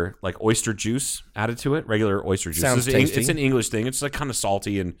oyster juice added to it, regular oyster juice. Sounds tasty. It's an English thing. It's like kind of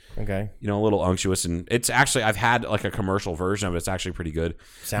salty and a little unctuous, and it's actually, I've had like a commercial version of it. It's actually pretty good.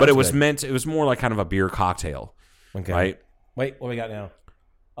 But it was it was more like kind of a beer cocktail. Okay. Right? Wait, what do we got now?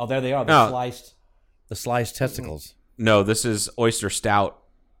 Oh, there they are. The sliced testicles. No, this is oyster stout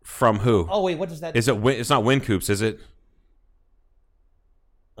from who? Oh wait, what does that? Is it? It's not Wincoops, is it?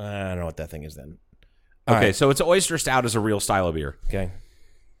 I don't know what that thing is then. Okay, so it's oyster stout is a real style of beer. Okay.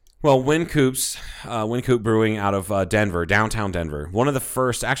 Well, Wynkoop Brewing out of Denver, downtown Denver. One of the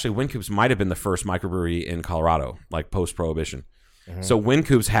first, actually, Wynkoop's might have been the first microbrewery in Colorado, like post-Prohibition. Mm-hmm. So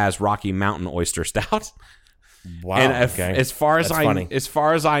Wynkoop's has Rocky Mountain Oyster Stout. Wow. And as far as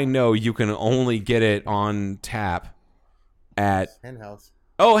I know, you can only get it on tap at Hen House.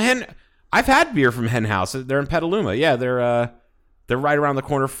 Oh, I've had beer from Hen House. They're in Petaluma. Yeah, they're right around the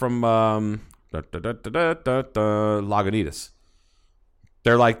corner from Lagunitas.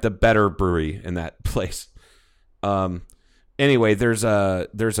 They're like the better brewery in that place. Anyway, there's a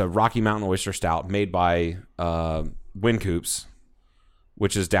Rocky Mountain Oyster Stout made by Wynkoop's,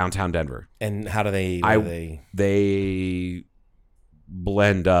 which is downtown Denver. And how do they? They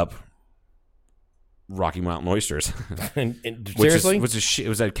blend up Rocky Mountain oysters. Seriously, it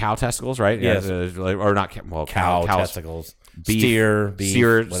was at cow testicles, right? Yes. Yeah, or not cow testicles. Beef,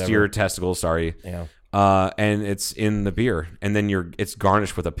 steer testicles. Sorry. Yeah. And it's in the beer, and then it's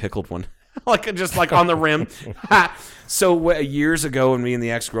garnished with a pickled one, just like on the rim. So years ago, when me and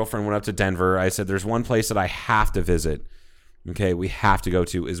the ex-girlfriend went up to Denver, I said, "There's one place that I have to visit. Okay, we have to go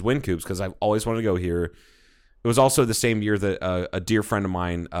to is Wynkoop's because I've always wanted to go here." It was also the same year that a dear friend of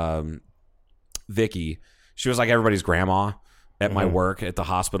mine, Vicky, she was like everybody's grandma at my work at the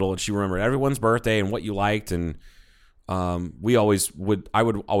hospital, and she remembered everyone's birthday and what you liked, and I would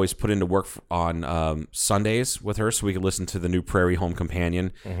always put into work on Sundays with her so we could listen to the new Prairie Home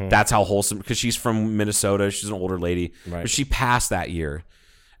Companion. Mm-hmm. That's how wholesome, because she's from Minnesota. She's an older lady. Right. But she passed that year,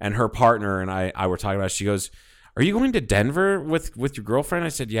 and her partner and I were talking about it. She goes, are you going to Denver with your girlfriend? I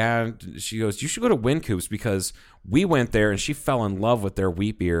said, yeah. She goes, you should go to Wincoop's because we went there and she fell in love with their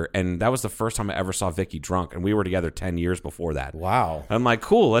wheat beer. And that was the first time I ever saw Vicky drunk. And we were together 10 years before that. Wow. I'm like,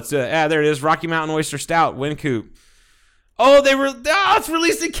 cool. Let's do it. Yeah, there it is. Rocky Mountain Oyster Stout, Wincoop. Oh, it's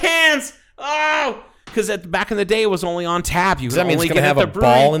released in cans. Oh, because back in the day, it was only on tap. You Does that mean only it's going to have a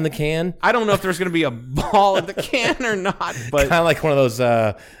ball in the can? I don't know if there's going to be a ball in the can or not, but kind of like one of those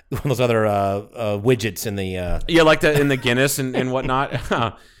other widgets in the yeah, like in the Guinness and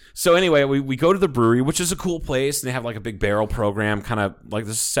whatnot. So anyway, we go to the brewery, which is a cool place, and they have like a big barrel program. Kind of like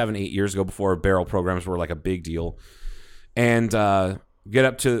this is 7-8 years ago before barrel programs were like a big deal, and go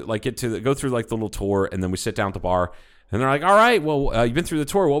through like the little tour, and then we sit down at the bar. And they're like, all right, well, you've been through the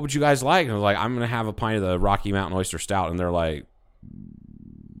tour. What would you guys like? And I was like, I'm going to have a pint of the Rocky Mountain Oyster Stout. And they're like,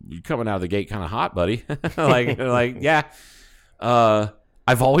 you coming out of the gate kind of hot, buddy. They're like, yeah.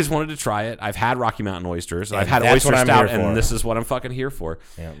 I've always wanted to try it. I've had Rocky Mountain oysters. I've had oyster stout, and this is what I'm fucking here for.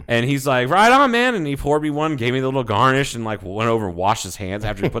 Yeah. And he's like, right on, man. And he poured me one, gave me the little garnish, and like went over and washed his hands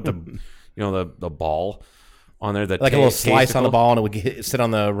after he put the, the ball on there, that like a little slice on the ball, and it would sit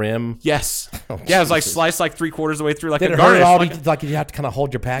on the rim. Yes, yeah, it was like sliced like 3/4 of the way through, like did a it garnish. Hurt at all? Like you have to kind of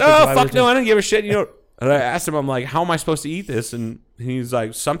hold your package. Oh fuck no, I didn't give a shit. And I asked him, I'm like, how am I supposed to eat this? And he's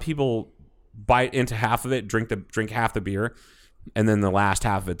like, some people bite into half of it, drink half the beer, and then the last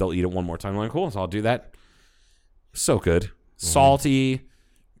half of it they'll eat it one more time. I'm like, cool, so I'll do that. So good, salty,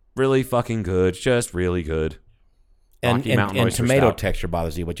 really fucking good, just really good. And tomato stout. Texture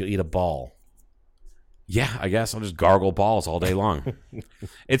bothers you, but you eat a ball. Yeah, I guess I'll just gargle balls all day long.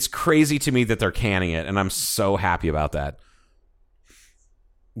 It's crazy to me that they're canning it, and I'm so happy about that.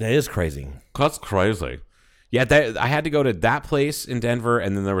 That is crazy. That's crazy. Yeah, I had to go to that place in Denver,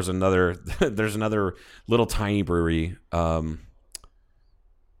 and then there was there's another little tiny brewery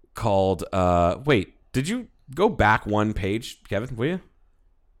called, wait, did you go back one page, Kevin, will you?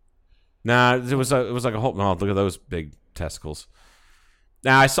 Nah, it was like a whole, no, look at those big testicles.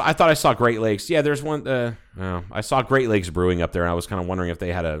 Now, I thought I saw Great Lakes. Yeah, there's one. I saw Great Lakes Brewing up there, and I was kind of wondering if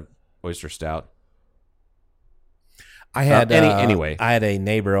they had a oyster stout. I had anyway. I had a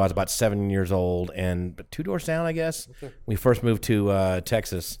neighbor. I was about 7 years old, and 2 doors down, I guess. Okay. We first moved to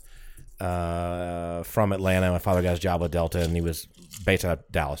Texas from Atlanta. My father got his job with Delta, and he was based out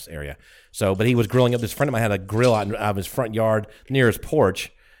of Dallas area. So, but he was grilling up. This friend of mine had a grill out of his front yard near his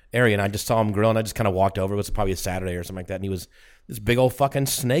porch area, and I just saw him grill, and I just kind of walked over. It was probably a Saturday or something like that, and he was this big old fucking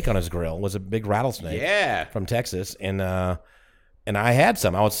snake on his grill. It was a big rattlesnake, from Texas, and I had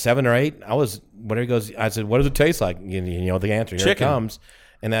some. I was 7 or 8. I was whatever he goes. I said, "What does it taste like?" You know the answer. Here Chicken. It comes,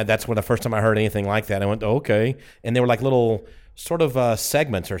 and that's when the first time I heard anything like that. I went, oh, "Okay," and they were like little sort of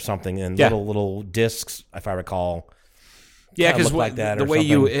segments or something, and little discs, if I recall. Yeah, because like that the or way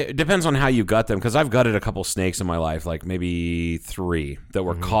something. it depends on how you gut them. Because I've gutted a couple snakes in my life, like maybe 3 that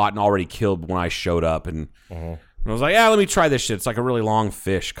were caught and already killed when I showed up, and I was like, "Yeah, let me try this shit." It's like a really long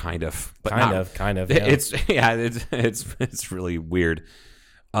fish, kind of, but kind of. Yeah. It's really weird.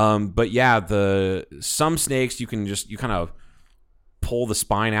 But yeah, some snakes you kind of pull the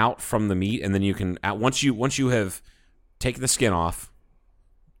spine out from the meat, and then you can once you have taken the skin off,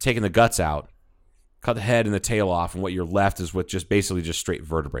 taken the guts out, cut the head and the tail off, and what you're left is with just basically just straight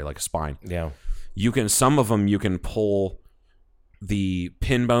vertebrae, like a spine. Yeah. Some of them you can pull the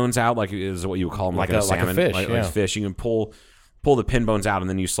pin bones out, like is what you would call them, like a salmon, fish, like fish. You can pull the pin bones out, and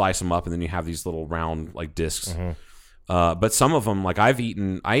then you slice them up, and then you have these little round like discs. But some of them, like I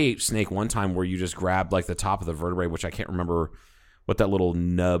ate snake one time where you just grab like the top of the vertebrae, which I can't remember what that little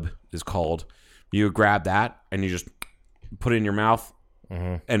nub is called. You grab that and you just put it in your mouth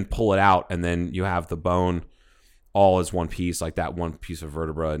and pull it out, and then you have the bone all as one piece, like that one piece of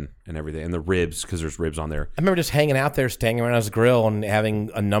vertebra and everything, and the ribs, because there's ribs on there. I remember just hanging out there, standing around his grill and having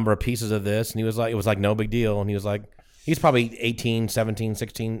a number of pieces of this, and he was like, it was like no big deal, and he was like, he's probably 18, 17,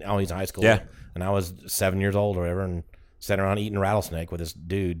 16, oh, he's in high school, and I was 7 years old or whatever, and sitting around eating rattlesnake with this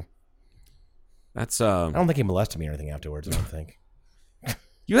dude. That's I don't think he molested me or anything afterwards, I don't think.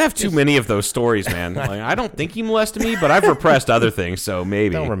 You have too many of those stories, man. Like, I don't think he molested me, but I've repressed other things, so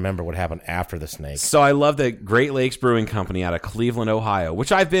maybe. I don't remember what happened after the snake. So I love that Great Lakes Brewing Company out of Cleveland, Ohio, which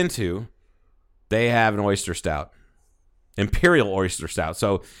I've been to. They have an oyster stout. Imperial oyster stout.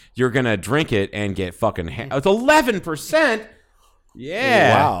 So you're going to drink it and get fucking... it's 11%?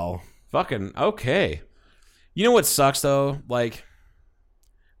 Yeah. Wow. Fucking okay. You know what sucks, though? Like,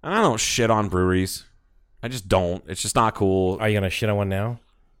 I don't shit on breweries. I just don't. It's just not cool. Are you going to shit on one now?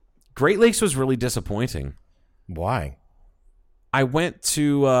 Great Lakes was really disappointing. Why? I went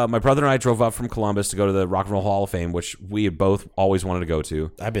to... my brother and I drove up from Columbus to go to the Rock and Roll Hall of Fame, which we had both always wanted to go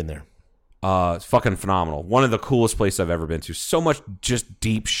to. I've been there. It's fucking phenomenal. One of the coolest places I've ever been to. So much just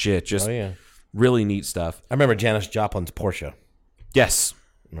deep shit. Just really neat stuff. I remember Janis Joplin's Porsche. Yes.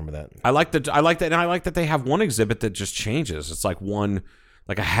 Remember that? I like that, and I like that they have one exhibit that just changes. It's like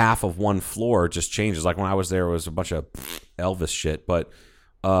a half of one floor just changes. Like when I was there, it was a bunch of Elvis shit. But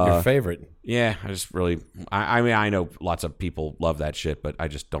your favorite? Yeah, I just really. I mean, I know lots of people love that shit, but I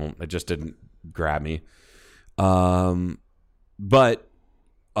just don't. It just didn't grab me. But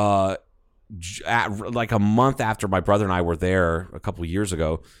like a month after my brother and I were there a couple of years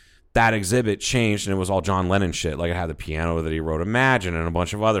ago, that exhibit changed and it was all John Lennon shit. Like it had the piano that he wrote Imagine and a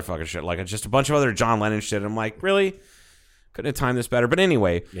bunch of other fucking shit. Like just a bunch of other John Lennon shit. And I'm like, really? Couldn't have timed this better. But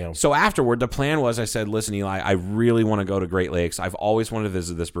anyway, So afterward, the plan was I said, listen, Eli, I really want to go to Great Lakes. I've always wanted to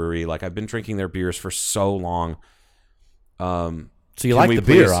visit this brewery. Like I've been drinking their beers for so long. So you like the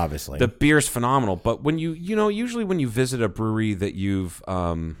beer, obviously. The beer's phenomenal. But when usually when you visit a brewery that you've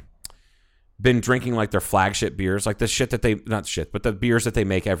been drinking like their flagship beers, like the shit that but the beers that they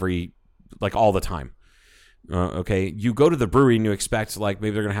make all the time. Okay, you go to the brewery and you expect like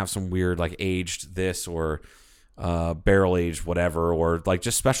maybe they're gonna have some weird like aged this or barrel aged whatever, or like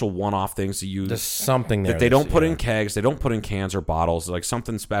just special one-off things that you there's something there that they don't put in kegs, they don't put in cans or bottles, like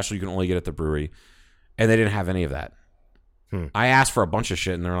something special you can only get at the brewery, and they didn't have any of that. I asked for a bunch of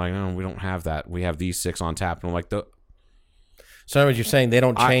shit and they're like, no, we don't have that. We have these 6 on tap. And I'm like, so what you're saying, they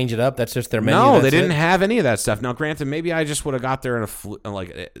don't change it up? That's just their menu? No, they didn't have any of that stuff. Now, granted, maybe I just would have got there in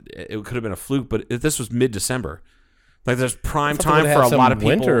it could have been a fluke, but this was mid-December. Like, there's prime time for a lot of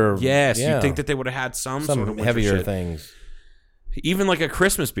people. Winter, yes, you'd think that they would have had some sort of winter heavier shit. Things. Even like a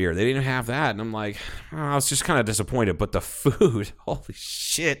Christmas beer, they didn't have that. And I'm like, I was just kind of disappointed. But the food, holy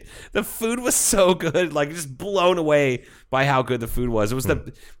shit, the food was so good. Like just blown away by how good the food was.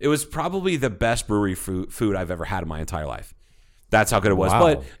 It was probably the best brewery food I've ever had in my entire life. That's how good it was. Wow.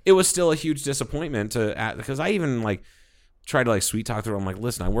 But it was still a huge disappointment because I even like tried to like sweet talk to her. I'm like,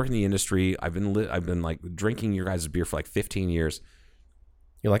 listen, I work in the industry. I've been like drinking your guys' beer for like 15 years.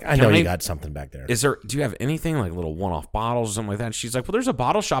 You're like, I know you got something back there. Do you have anything like little one-off bottles or something like that? And she's like, well, there's a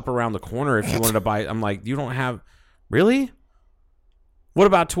bottle shop around the corner if you wanted to buy it. I'm like, you don't have, really? What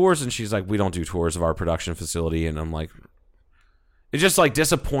about tours? And she's like, we don't do tours of our production facility. And I'm like, it's just like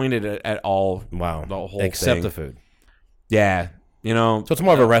disappointed at all. Wow. The whole Except thing. the food. Yeah. So it's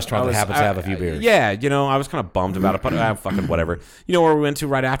more of a restaurant that happens to have a few beers. Yeah. I was kind of bummed about it, but fucking whatever. You know where we went to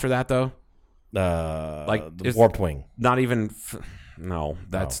right after that though? The Warped Wing. Not even... No,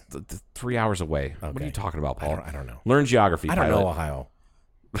 that's the 3 hours away. Okay. What are you talking about, Paul? I don't know. Learn geography. I don't know Ohio.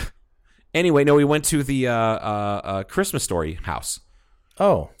 Anyway, no, we went to the Christmas Story house.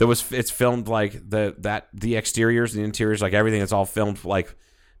 Oh, it's filmed like the exteriors, the interiors, like everything. It's all filmed like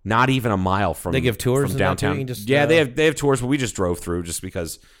not even a mile from. They give tours from downtown. They have tours, but we just drove through just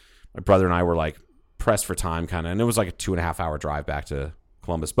because my brother and I were like pressed for time, kind of, and it was like a 2.5 hour drive back to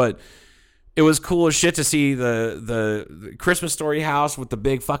Columbus, but. It was cool as shit to see the Christmas Story house with the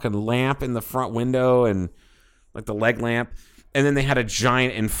big fucking lamp in the front window and like the leg lamp. And then they had a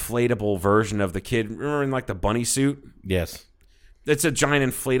giant inflatable version of the kid. Remember in like the bunny suit? Yes. It's a giant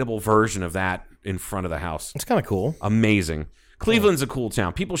inflatable version of that in front of the house. It's kind of cool. Amazing. Cleveland's a cool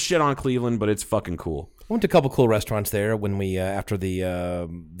town. People shit on Cleveland, but it's fucking cool. I went to a couple cool restaurants there when we after the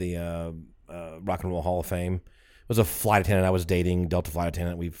Rock and Roll Hall of Fame. It was a flight attendant I was dating, Delta flight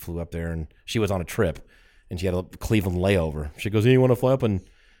attendant. We flew up there, and she was on a trip, and she had a Cleveland layover. She goes, "Hey, you want to fly up and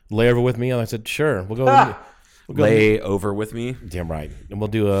lay over with me?" And I said, "Sure, we'll go." Lay over with me. Damn right, and we'll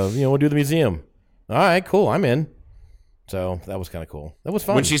do the museum. All right, cool, I'm in. So that was kind of cool. That was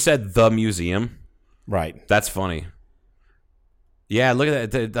fun. When she said the museum, right? That's funny. Yeah, look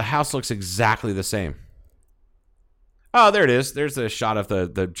at that. The house looks exactly the same. Oh, there it is. There's a shot of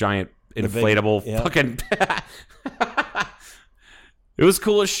the giant inflatable fucking. It was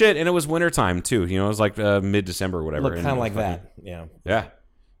cool as shit, and it was wintertime too. It was like mid-December or whatever. Looked kind of like that. Yeah. Yeah.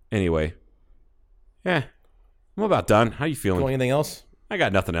 Anyway. Yeah. I'm about done. How you feeling? Anything else? I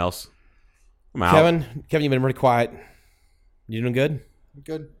got nothing else. I'm out. Kevin, you've been pretty quiet. You doing good?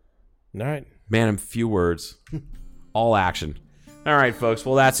 Good. All right. Man, in few words. All action. All right, folks.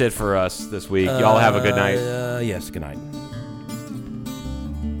 Well, that's it for us this week. Y'all have a good night. Yes, good night.